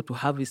then you're able to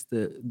harvest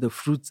the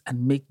fruits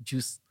and make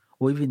juice,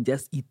 or even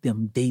just eat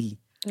them daily.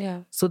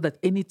 Yeah. So that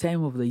any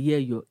time of the year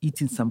you're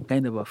eating some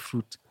kind of a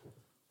fruit,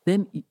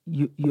 then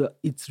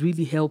it's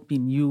really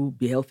helping you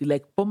be healthy.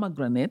 Like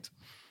pomegranate,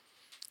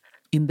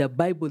 in the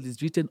Bible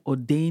is written,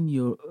 "Ordain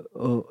your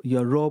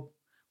robe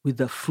with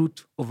the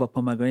fruit of a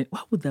pomegranate."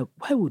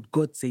 Why would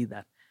God say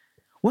that?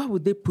 Why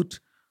would they put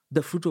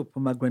the fruit of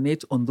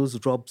pomegranate on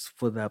those robes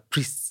for the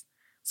priests?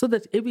 So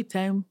that every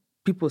time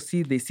people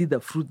see the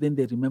fruit, then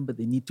they remember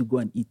they need to go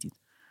and eat it.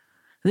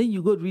 Then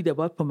you go read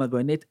about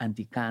pomegranate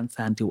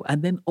anti-cancer,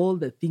 and then all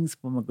the things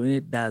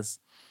pomegranate does.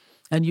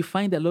 And you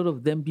find a lot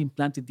of them being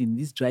planted in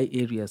these dry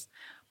areas.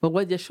 But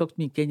what just shocked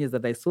me in Kenya is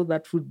that I saw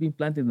that fruit being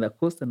planted in the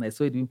coast, and I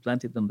saw it being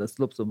planted on the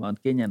slopes of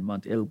Mount Kenya and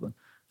Mount Elgon.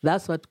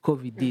 That's what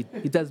COVID did.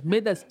 It has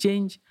made us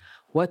change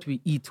what we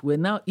eat. We're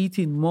now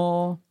eating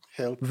more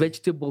Healthy.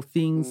 vegetable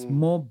things,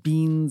 more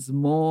beans,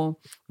 more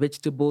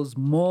vegetables,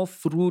 more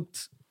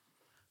fruit.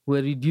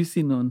 We're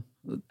reducing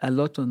a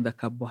lot on the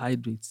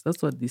carbohydrates.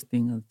 That's what this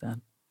thing has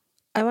done.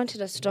 I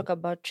wanted us to talk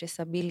about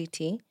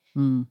traceability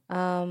in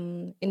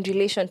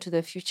relation to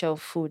the future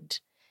of food.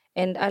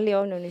 And earlier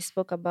on, when we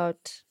spoke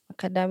about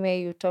academia,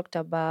 you talked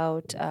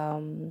about,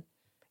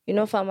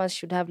 farmers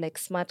should have like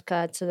smart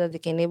cards so that they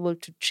can able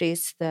to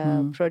trace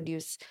the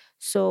produce.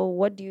 So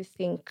what do you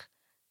think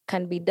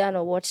can be done,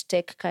 or what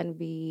tech can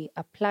be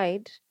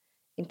applied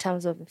in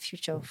terms of the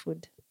future of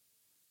food?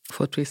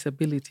 For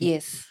traceability?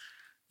 Yes.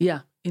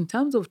 Yeah. In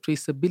terms of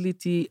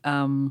traceability,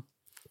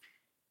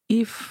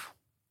 if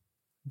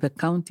the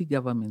county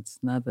governments,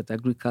 now that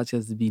agriculture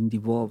has been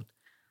devolved,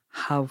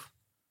 have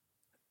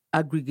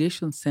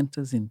aggregation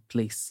centers in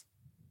place,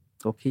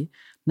 okay?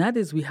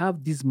 Nowadays, we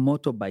have these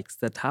motorbikes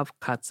that have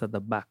carts at the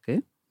back,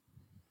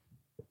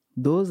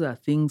 Those are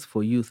things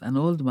for youth. An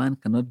old man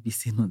cannot be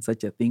seen on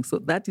such a thing. So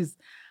that is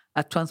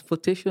a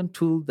transportation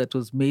tool that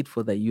was made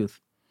for the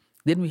youth.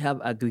 Then we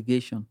have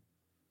aggregation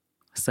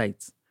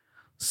sites.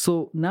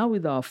 So now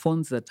with our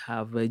phones that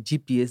have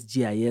GPS,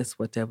 GIS,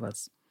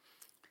 whatever's,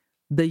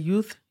 the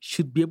youth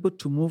should be able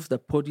to move the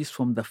produce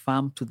from the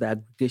farm to the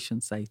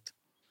aggregation site.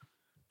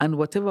 And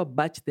whatever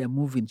batch they're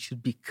moving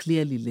should be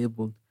clearly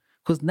labeled.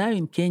 Because now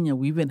in Kenya,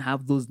 we even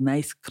have those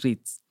nice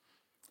crates,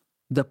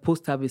 the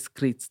post-harvest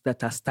crates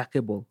that are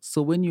stackable.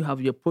 So when you have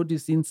your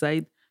produce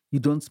inside, you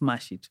don't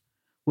smash it.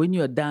 When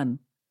you are done,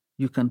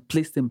 you can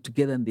place them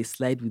together and they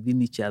slide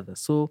within each other.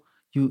 So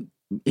you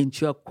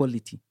ensure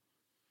quality.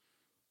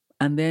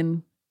 And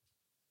then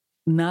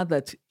now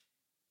that,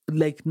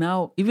 like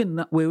now, even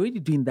now, we're already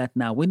doing that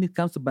now. When it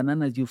comes to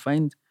bananas, you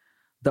find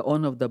the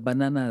owner of the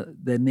banana,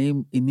 the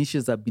name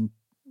initials have been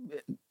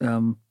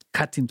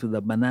cut into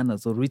the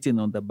bananas or written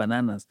on the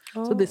bananas.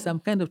 So there's some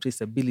kind of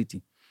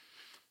traceability.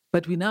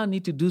 But we now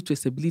need to do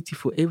traceability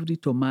for every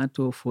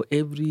tomato, for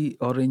every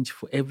orange,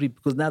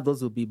 because now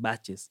those will be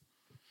batches.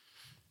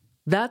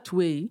 That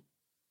way,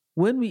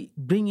 when we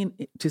bring in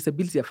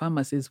traceability, a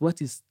farmer says,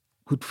 what is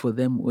good for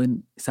them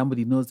when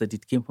somebody knows that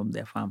it came from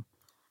their farm?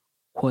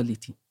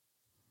 Quality.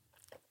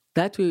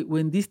 That way,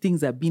 when these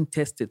things are being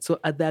tested, so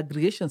at the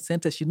aggregation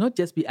center should not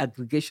just be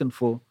aggregation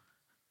for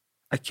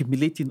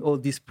accumulating all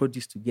this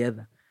produce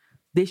together.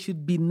 There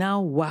should be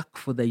now work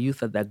for the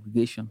youth at the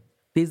aggregation.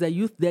 There's a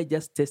youth there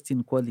just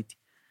testing quality.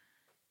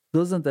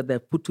 Those ones that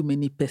have put too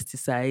many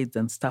pesticides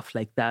and stuff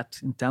like that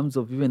in terms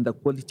of even the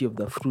quality of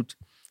the fruit,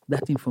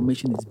 that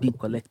information is being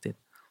collected.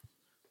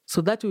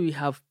 So that way we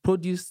have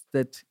produce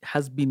that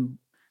has been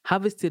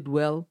harvested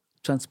well,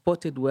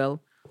 transported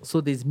well,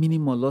 so there's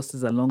minimal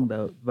losses along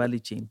the value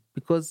chain.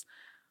 Because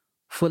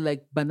for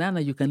like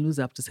banana, you can lose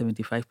up to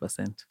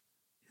 75%.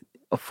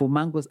 Or for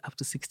mangoes, up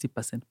to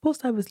 60%.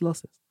 Post-harvest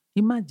losses.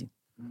 Imagine.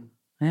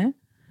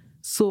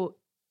 So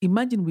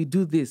imagine we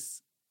do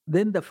this.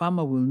 Then the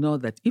farmer will know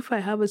that if I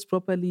harvest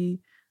properly,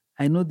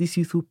 I know this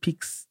youth who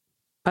picks,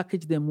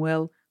 package them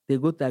well, they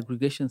go to the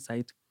aggregation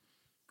site.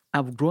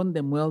 I've grown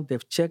them well,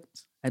 they've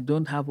checked, I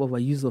don't have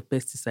overuse of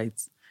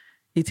pesticides.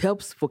 It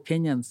helps for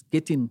Kenyans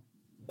getting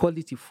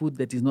quality food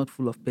that is not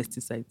full of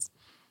pesticides.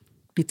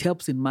 It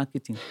helps in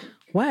marketing.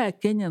 Why are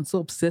Kenyans so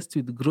obsessed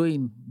with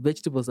growing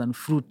vegetables and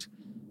fruit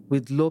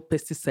with low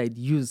pesticide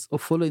use or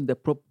following the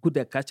good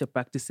agriculture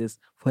practices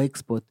for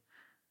export?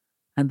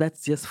 And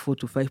that's just 4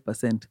 to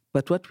 5%.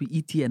 But what we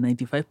eat here,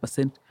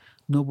 95%,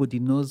 nobody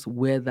knows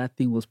where that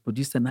thing was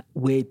produced and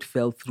where it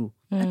fell through.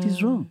 That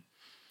is wrong.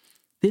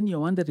 Then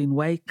you're wondering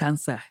why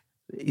cancer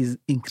is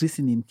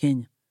increasing in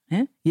Kenya.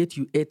 Yet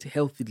you ate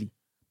healthily,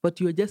 but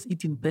you're just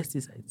eating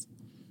pesticides.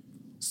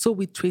 So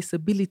with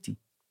traceability,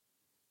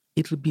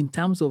 it will be in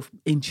terms of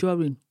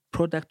ensuring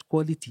product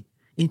quality,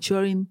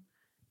 ensuring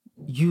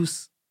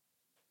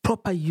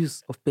proper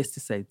use of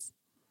pesticides.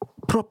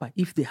 Proper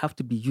if they have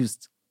to be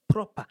used.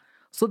 Proper.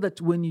 So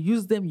that when you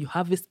use them, you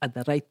harvest at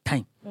the right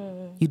time.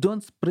 You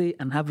don't spray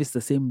and harvest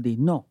the same day.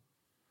 No.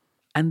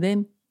 And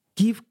then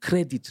give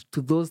credit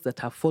to those that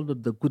have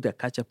followed the good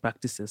agriculture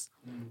practices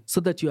so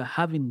that you are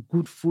having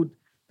good food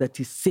that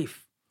is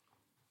safe.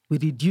 We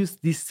reduce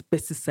this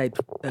pesticide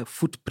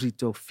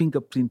footprint or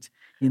fingerprint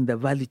in the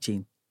value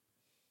chain.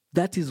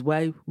 That is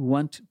why we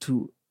want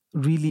to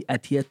really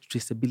adhere to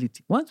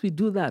traceability. Once we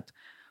do that,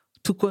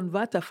 to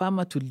convert a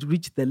farmer to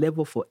reach the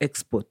level for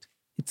export,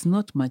 it's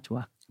not much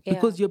work. Yeah.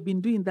 Because you've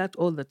been doing that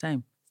all the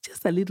time.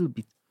 Just a little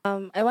bit.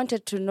 I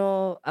wanted to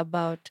know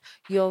about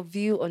your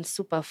view on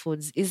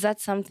superfoods. Is that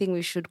something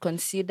we should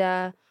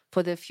consider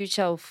for the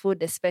future of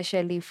food,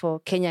 especially for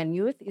Kenyan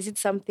youth? Is it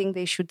something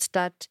they should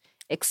start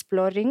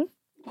exploring?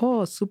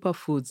 Oh,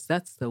 superfoods,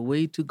 that's the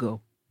way to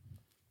go.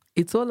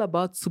 It's all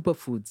about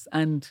superfoods,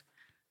 and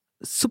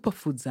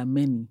superfoods are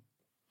many.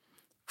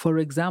 For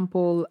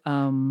example,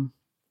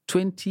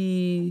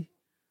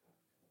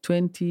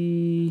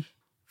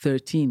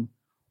 2013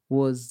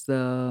 was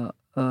the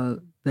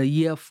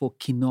year for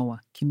quinoa.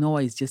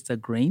 Quinoa is just a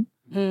grain.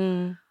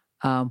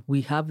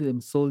 We have them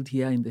sold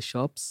here in the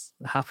shops.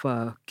 Half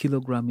a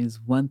kilogram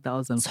is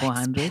 1,400. So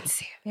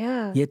expensive.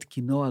 Yeah. Yet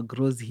quinoa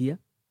grows here.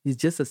 It's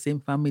just the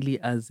same family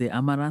as the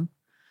amaranth.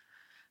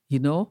 You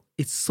know,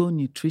 it's so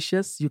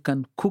nutritious. You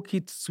can cook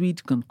it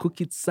sweet, you can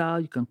cook it sour,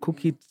 you can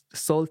cook it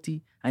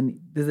salty, and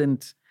it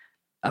doesn't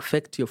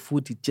affect your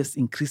food. It just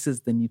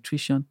increases the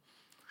nutrition.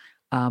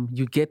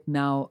 You get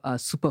now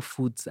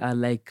superfoods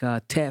like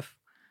teff,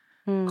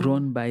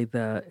 grown by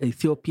the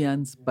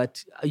Ethiopians.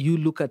 But you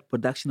look at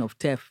production of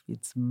teff,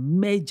 it's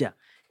major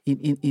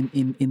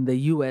in the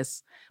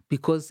US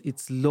because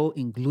it's low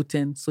in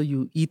gluten. So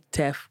you eat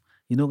teff,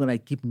 you're not going to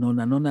keep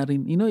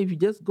nonarin. You know, if you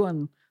just go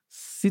and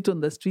sit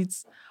on the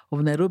streets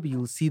of Nairobi,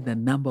 you'll see the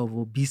number of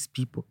obese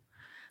people.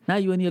 Now,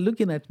 when you're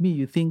looking at me,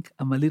 you think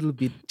I'm a little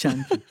bit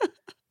chunky.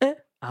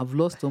 I've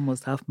lost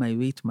almost half my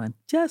weight, man.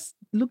 Just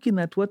looking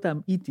at what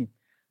I'm eating.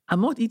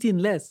 I'm not eating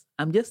less.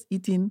 I'm just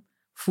eating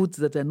foods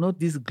that are not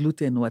this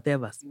gluten,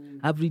 whatever.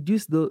 I've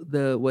reduced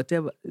the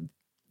whatever,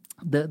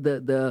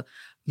 the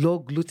low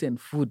gluten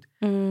food.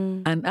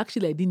 And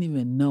actually, I didn't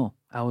even know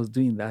I was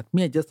doing that.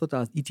 Me, I just thought I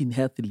was eating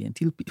healthily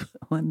until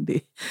one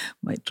day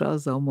my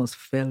trouser almost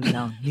fell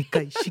down.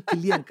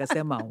 Nikaishikilia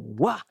nikasema,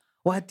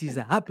 what is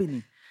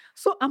happening?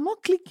 So I'm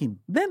not clicking.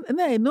 Then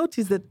I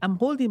noticed that I'm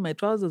holding my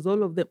trousers,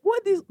 all of them.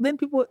 What is, then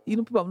people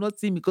have not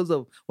seen because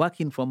of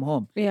working from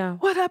home. Yeah.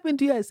 What happened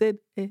to you? I said,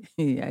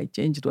 I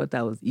changed what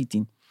I was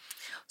eating.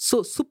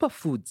 So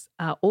superfoods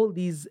are all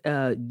these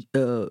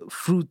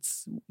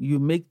fruits. You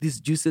make these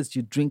juices,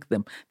 you drink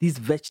them. These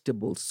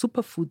vegetables.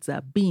 Superfoods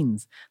are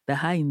beans. They're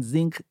high in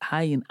zinc,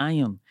 high in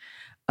iron.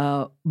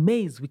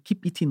 Maize, we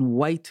keep eating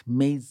white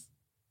maize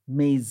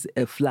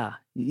flour.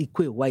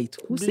 Equate white.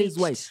 Who says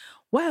white?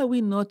 Why are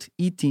we not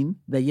eating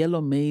the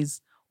yellow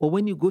maize? Or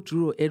when you go to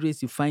rural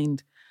areas, you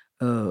find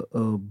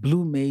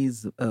blue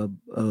maize,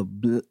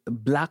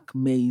 black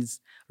maize,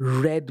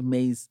 red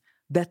maize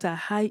that are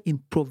high in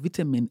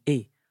provitamin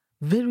A.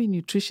 Very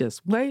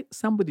nutritious. Why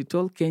somebody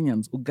told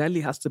Kenyans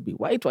ugali has to be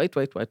white.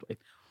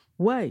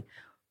 Why?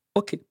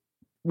 Okay,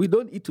 we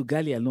don't eat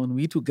ugali alone.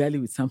 We eat ugali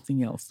with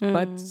something else.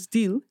 But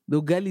still, the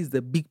ugali is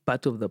the big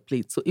part of the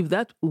plate. So if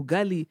that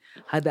ugali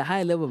had a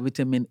high level of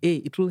vitamin A,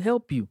 it will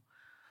help you.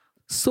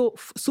 So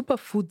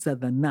superfoods are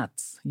the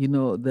nuts,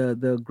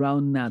 the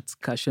ground nuts,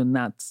 cashew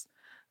nuts,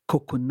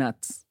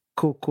 coconuts,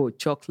 cocoa,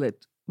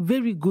 chocolate.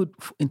 Very good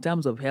in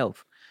terms of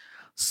health.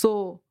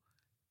 So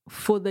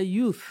for the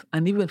youth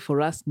and even for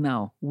us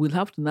now, we'll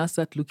have to now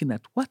start looking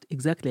at what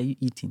exactly are you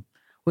eating?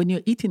 When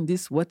you're eating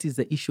this, what is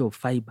the issue of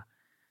fiber?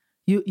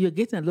 You're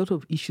getting a lot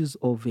of issues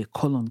of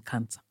colon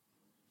cancer.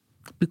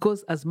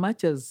 Because as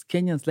much as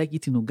Kenyans like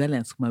eating ugali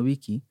and sukuma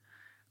wiki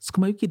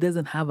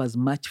doesn't have as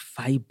much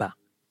fiber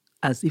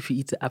as if you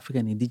eat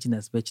African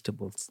indigenous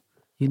vegetables,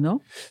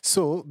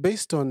 So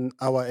based on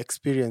our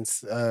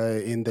experience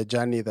in the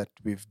journey that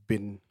we've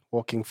been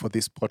walking for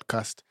this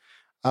podcast,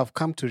 I've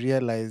come to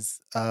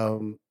realize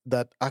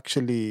that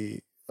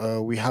actually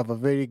we have a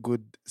very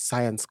good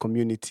science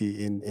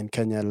community in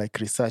Kenya, like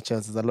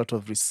researchers. There's a lot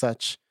of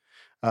research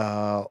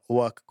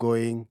work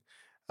going.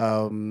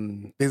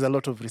 There's a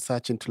lot of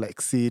research into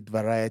like seed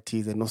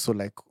varieties and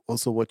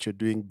also what you're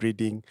doing,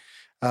 breeding.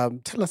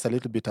 Tell us a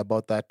little bit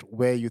about that,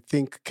 where you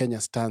think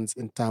Kenya stands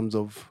in terms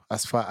of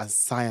as far as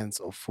science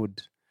of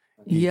food.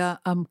 Yeah,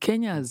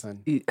 Kenya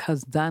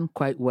has done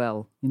quite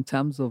well in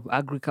terms of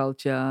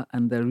agriculture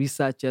and the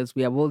researchers.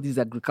 We have all these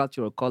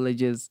agricultural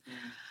colleges.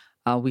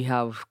 We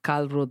have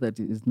CALRO,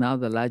 that is now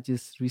the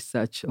largest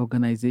research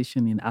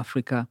organization in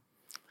Africa.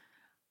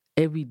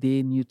 Every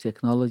day new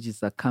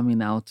technologies are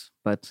coming out,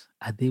 but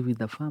are they with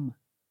the farmer?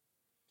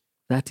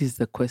 That is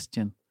the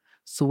question.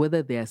 So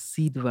whether they are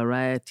seed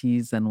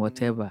varieties and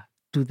whatever,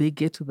 do they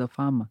get to the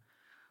farmer?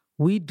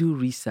 We do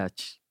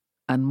research,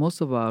 and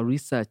most of our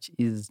research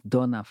is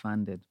donor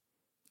funded.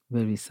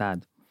 Very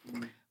sad.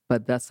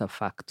 But that's a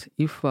fact.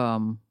 If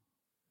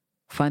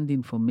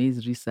funding for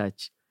maize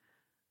research,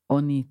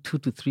 only 2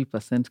 to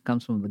 3%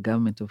 comes from the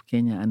government of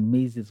Kenya, and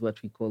maize is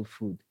what we call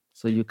food.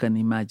 So you can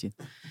imagine.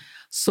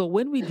 So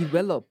when we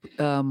develop,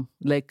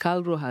 like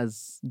CALRO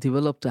has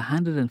developed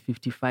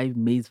 155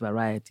 maize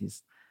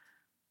varieties.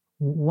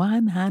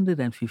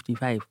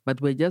 155,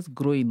 but we're just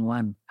growing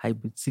one,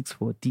 hybrid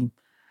 614.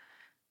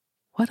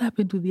 What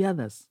happened to the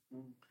others?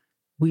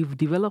 We've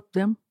developed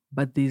them,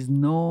 but there's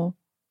no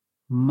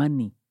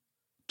money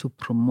to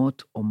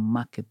promote or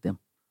market them.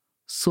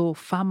 So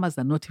farmers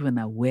are not even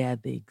aware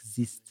they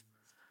exist.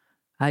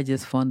 I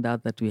just found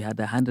out that we had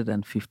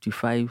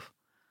 155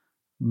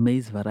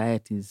 maize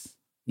varieties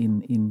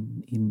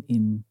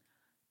in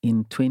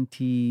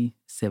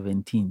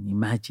 2017.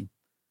 Imagine.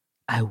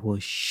 I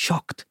was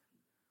shocked.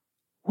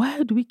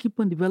 Why do we keep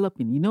on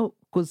developing?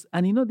 Because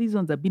these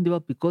ones have been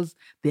developed because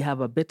they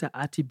have a better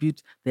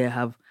attribute. They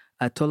have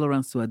a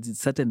tolerance to a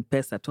certain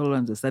pest, a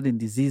tolerance to a certain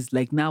disease.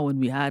 Like now when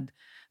we had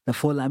the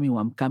fall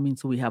armyworm coming,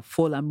 so we have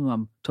fall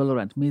armyworm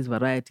tolerant maize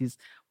varieties.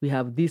 We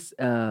have this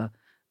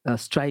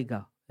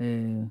striga,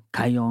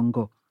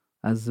 kayongo,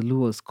 as the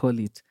Luos call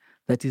it,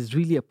 that is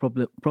really a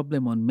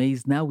problem on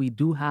maize. Now we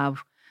do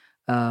have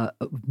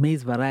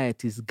maize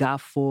varieties,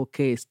 GAFO,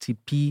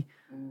 KSTP,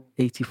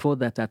 84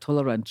 that are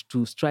tolerant to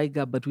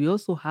striga, but we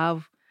also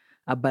have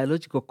a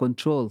biological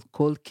control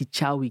called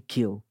Kichawi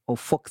kill or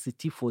Foxy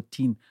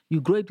T14.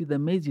 You grow it with the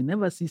maize, you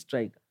never see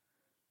striga.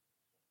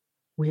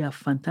 We have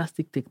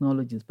fantastic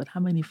technologies, but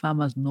how many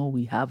farmers know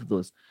we have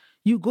those?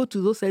 You go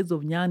to those sides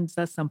of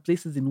Nyanza, some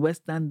places in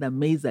Western, the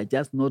maize are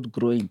just not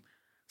growing.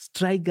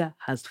 Striga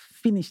has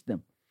finished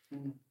them.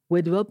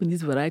 We're developing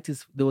these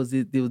varieties. There was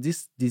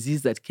this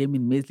disease that came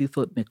in, maize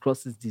lethal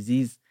necrosis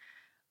disease,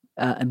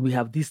 and we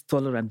have these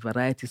tolerant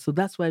varieties. So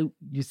that's why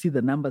you see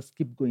the numbers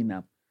keep going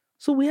up.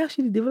 So we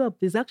actually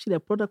developed, there's actually a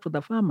product for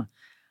the farmer.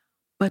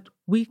 But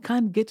we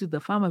can't get to the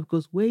farmer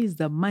because where is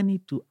the money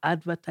to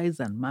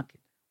advertise and market?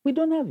 We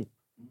don't have it.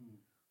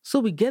 So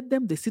we get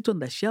them, they sit on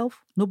the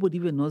shelf, nobody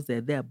even knows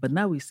they're there. But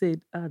now we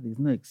said, there's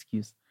no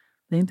excuse.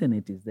 The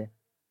internet is there.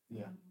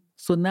 Yeah.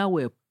 So now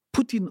we're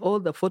putting all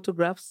the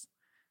photographs,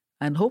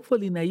 and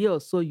hopefully in a year or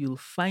so, you'll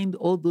find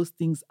all those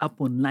things up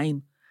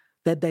online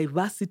the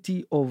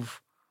diversity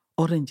of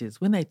oranges.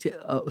 When I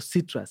tell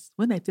citrus,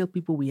 when I tell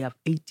people we have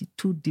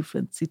 82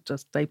 different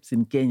citrus types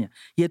in Kenya,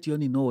 yet you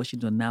only know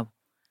Washington now.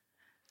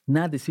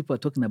 Now these people are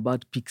talking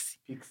about Pixie.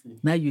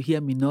 Now you hear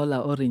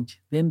Minola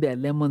orange. Then there are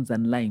lemons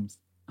and limes.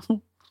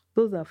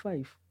 Those are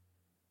 5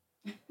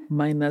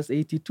 minus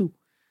 82.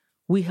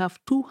 We have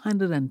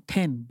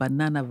 210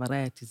 banana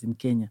varieties in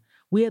Kenya.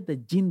 We are the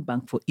gene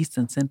bank for East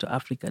and Central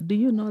Africa. Do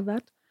you know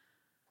that?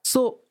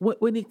 So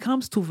when it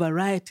comes to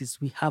varieties,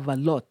 we have a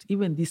lot,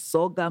 even these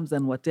sorghums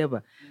and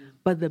whatever.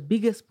 But the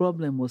biggest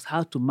problem was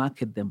how to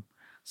market them.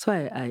 So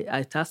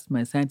I tasked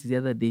my scientist the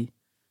other day,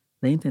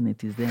 the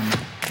internet is there now.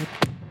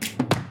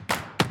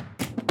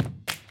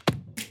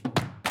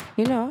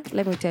 You know,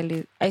 let me tell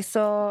you, I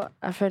saw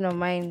a friend of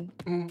mine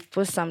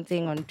post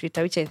something on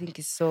Twitter, which I think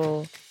is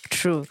so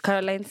true.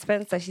 Caroline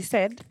Spencer, she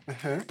said,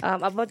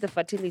 about the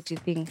fertility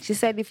thing. She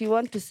said, if you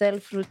want to sell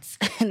fruits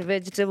and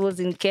vegetables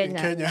in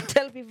Kenya,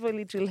 tell people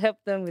it will help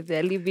them with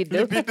their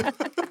libido.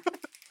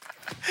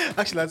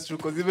 Actually, that's true,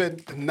 because even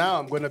now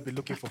I'm going to be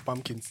looking for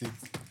pumpkin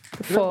seeds.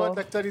 Remember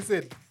what Dr.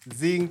 said?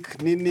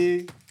 Zinc,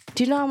 Nini.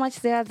 Do you know how much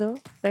they are, though,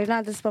 right now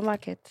at the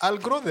supermarket? I'll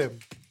grow them.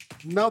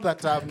 Now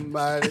that I'm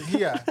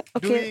here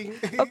doing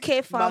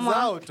farmer.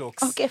 Mazao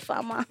talks. Okay,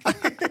 farmer.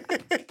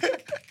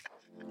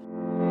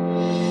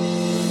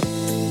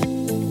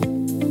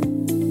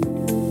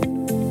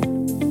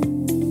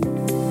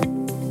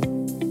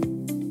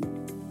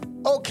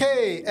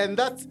 Okay, and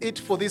that's it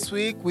for this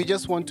week. We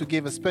just want to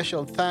give a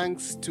special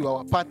thanks to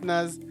our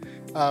partners.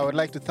 I would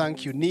like to thank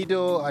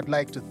UNIDO. I'd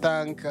like to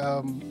thank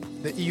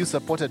the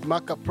EU-supported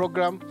markup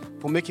program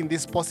for making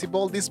this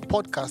possible. This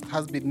podcast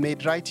has been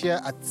made right here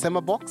at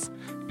Semabox.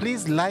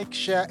 Please like,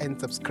 share, and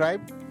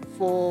subscribe.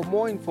 For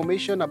more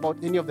information about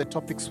any of the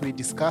topics we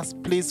discuss,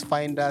 please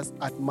find us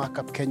at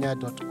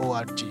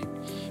markupkenya.org.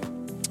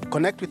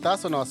 Connect with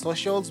us on our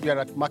socials. We are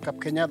at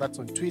Markup Kenya. That's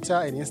on Twitter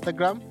and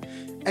Instagram.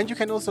 And you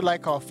can also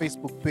like our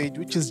Facebook page,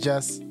 which is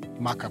just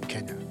Markup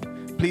Kenya.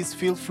 Please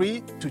feel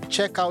free to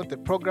check out the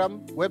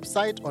program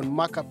website on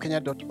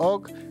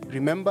markupkenya.org.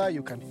 Remember,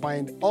 you can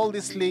find all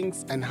these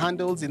links and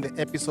handles in the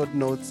episode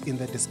notes in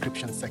the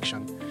description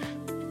section.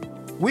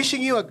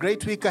 Wishing you a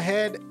great week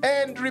ahead.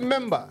 And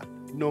remember,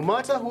 no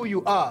matter who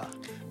you are,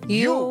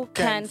 you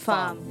can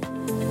farm.